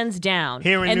 Hands down.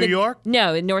 Here in New York?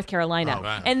 No, in North Carolina. Oh,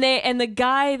 right. And the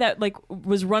guy that like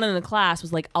was running the class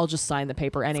was like, I'll just sign the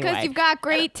paper anyway. Because you've got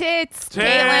great tits, Talk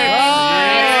Caitlin.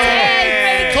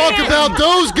 about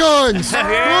those guns.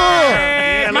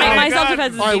 My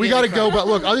self-defense is All right, we got to immediately go. But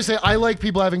look, I'll just say I like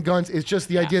people having guns. It's just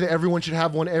the idea that everyone should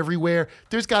have one everywhere.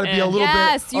 There's got to be a little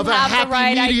Yes, bit you of a have the happy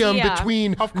right medium idea.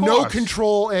 between Of no course.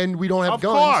 control and we don't have Of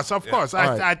guns. course. All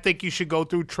right. I think you should go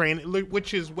through training,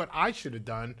 which is what I should have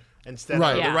done instead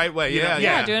Right. of The right way. you know,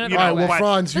 Yeah, doing it you All right, know, well, but-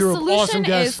 Frantz, The you're an solution awesome is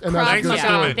guest, and that's a cross- good Thanks for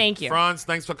story. coming. Thank you. Franz,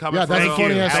 thanks for coming. Yeah, that's a through.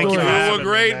 funny ass Thank story. you for You having were me,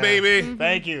 great, man. baby.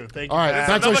 Thank you. All right, It's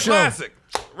that's our another show. classic.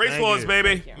 Race Thank Wars, you.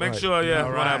 baby. Make Right. sure, All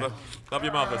right. whatever. Love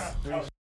your mothers.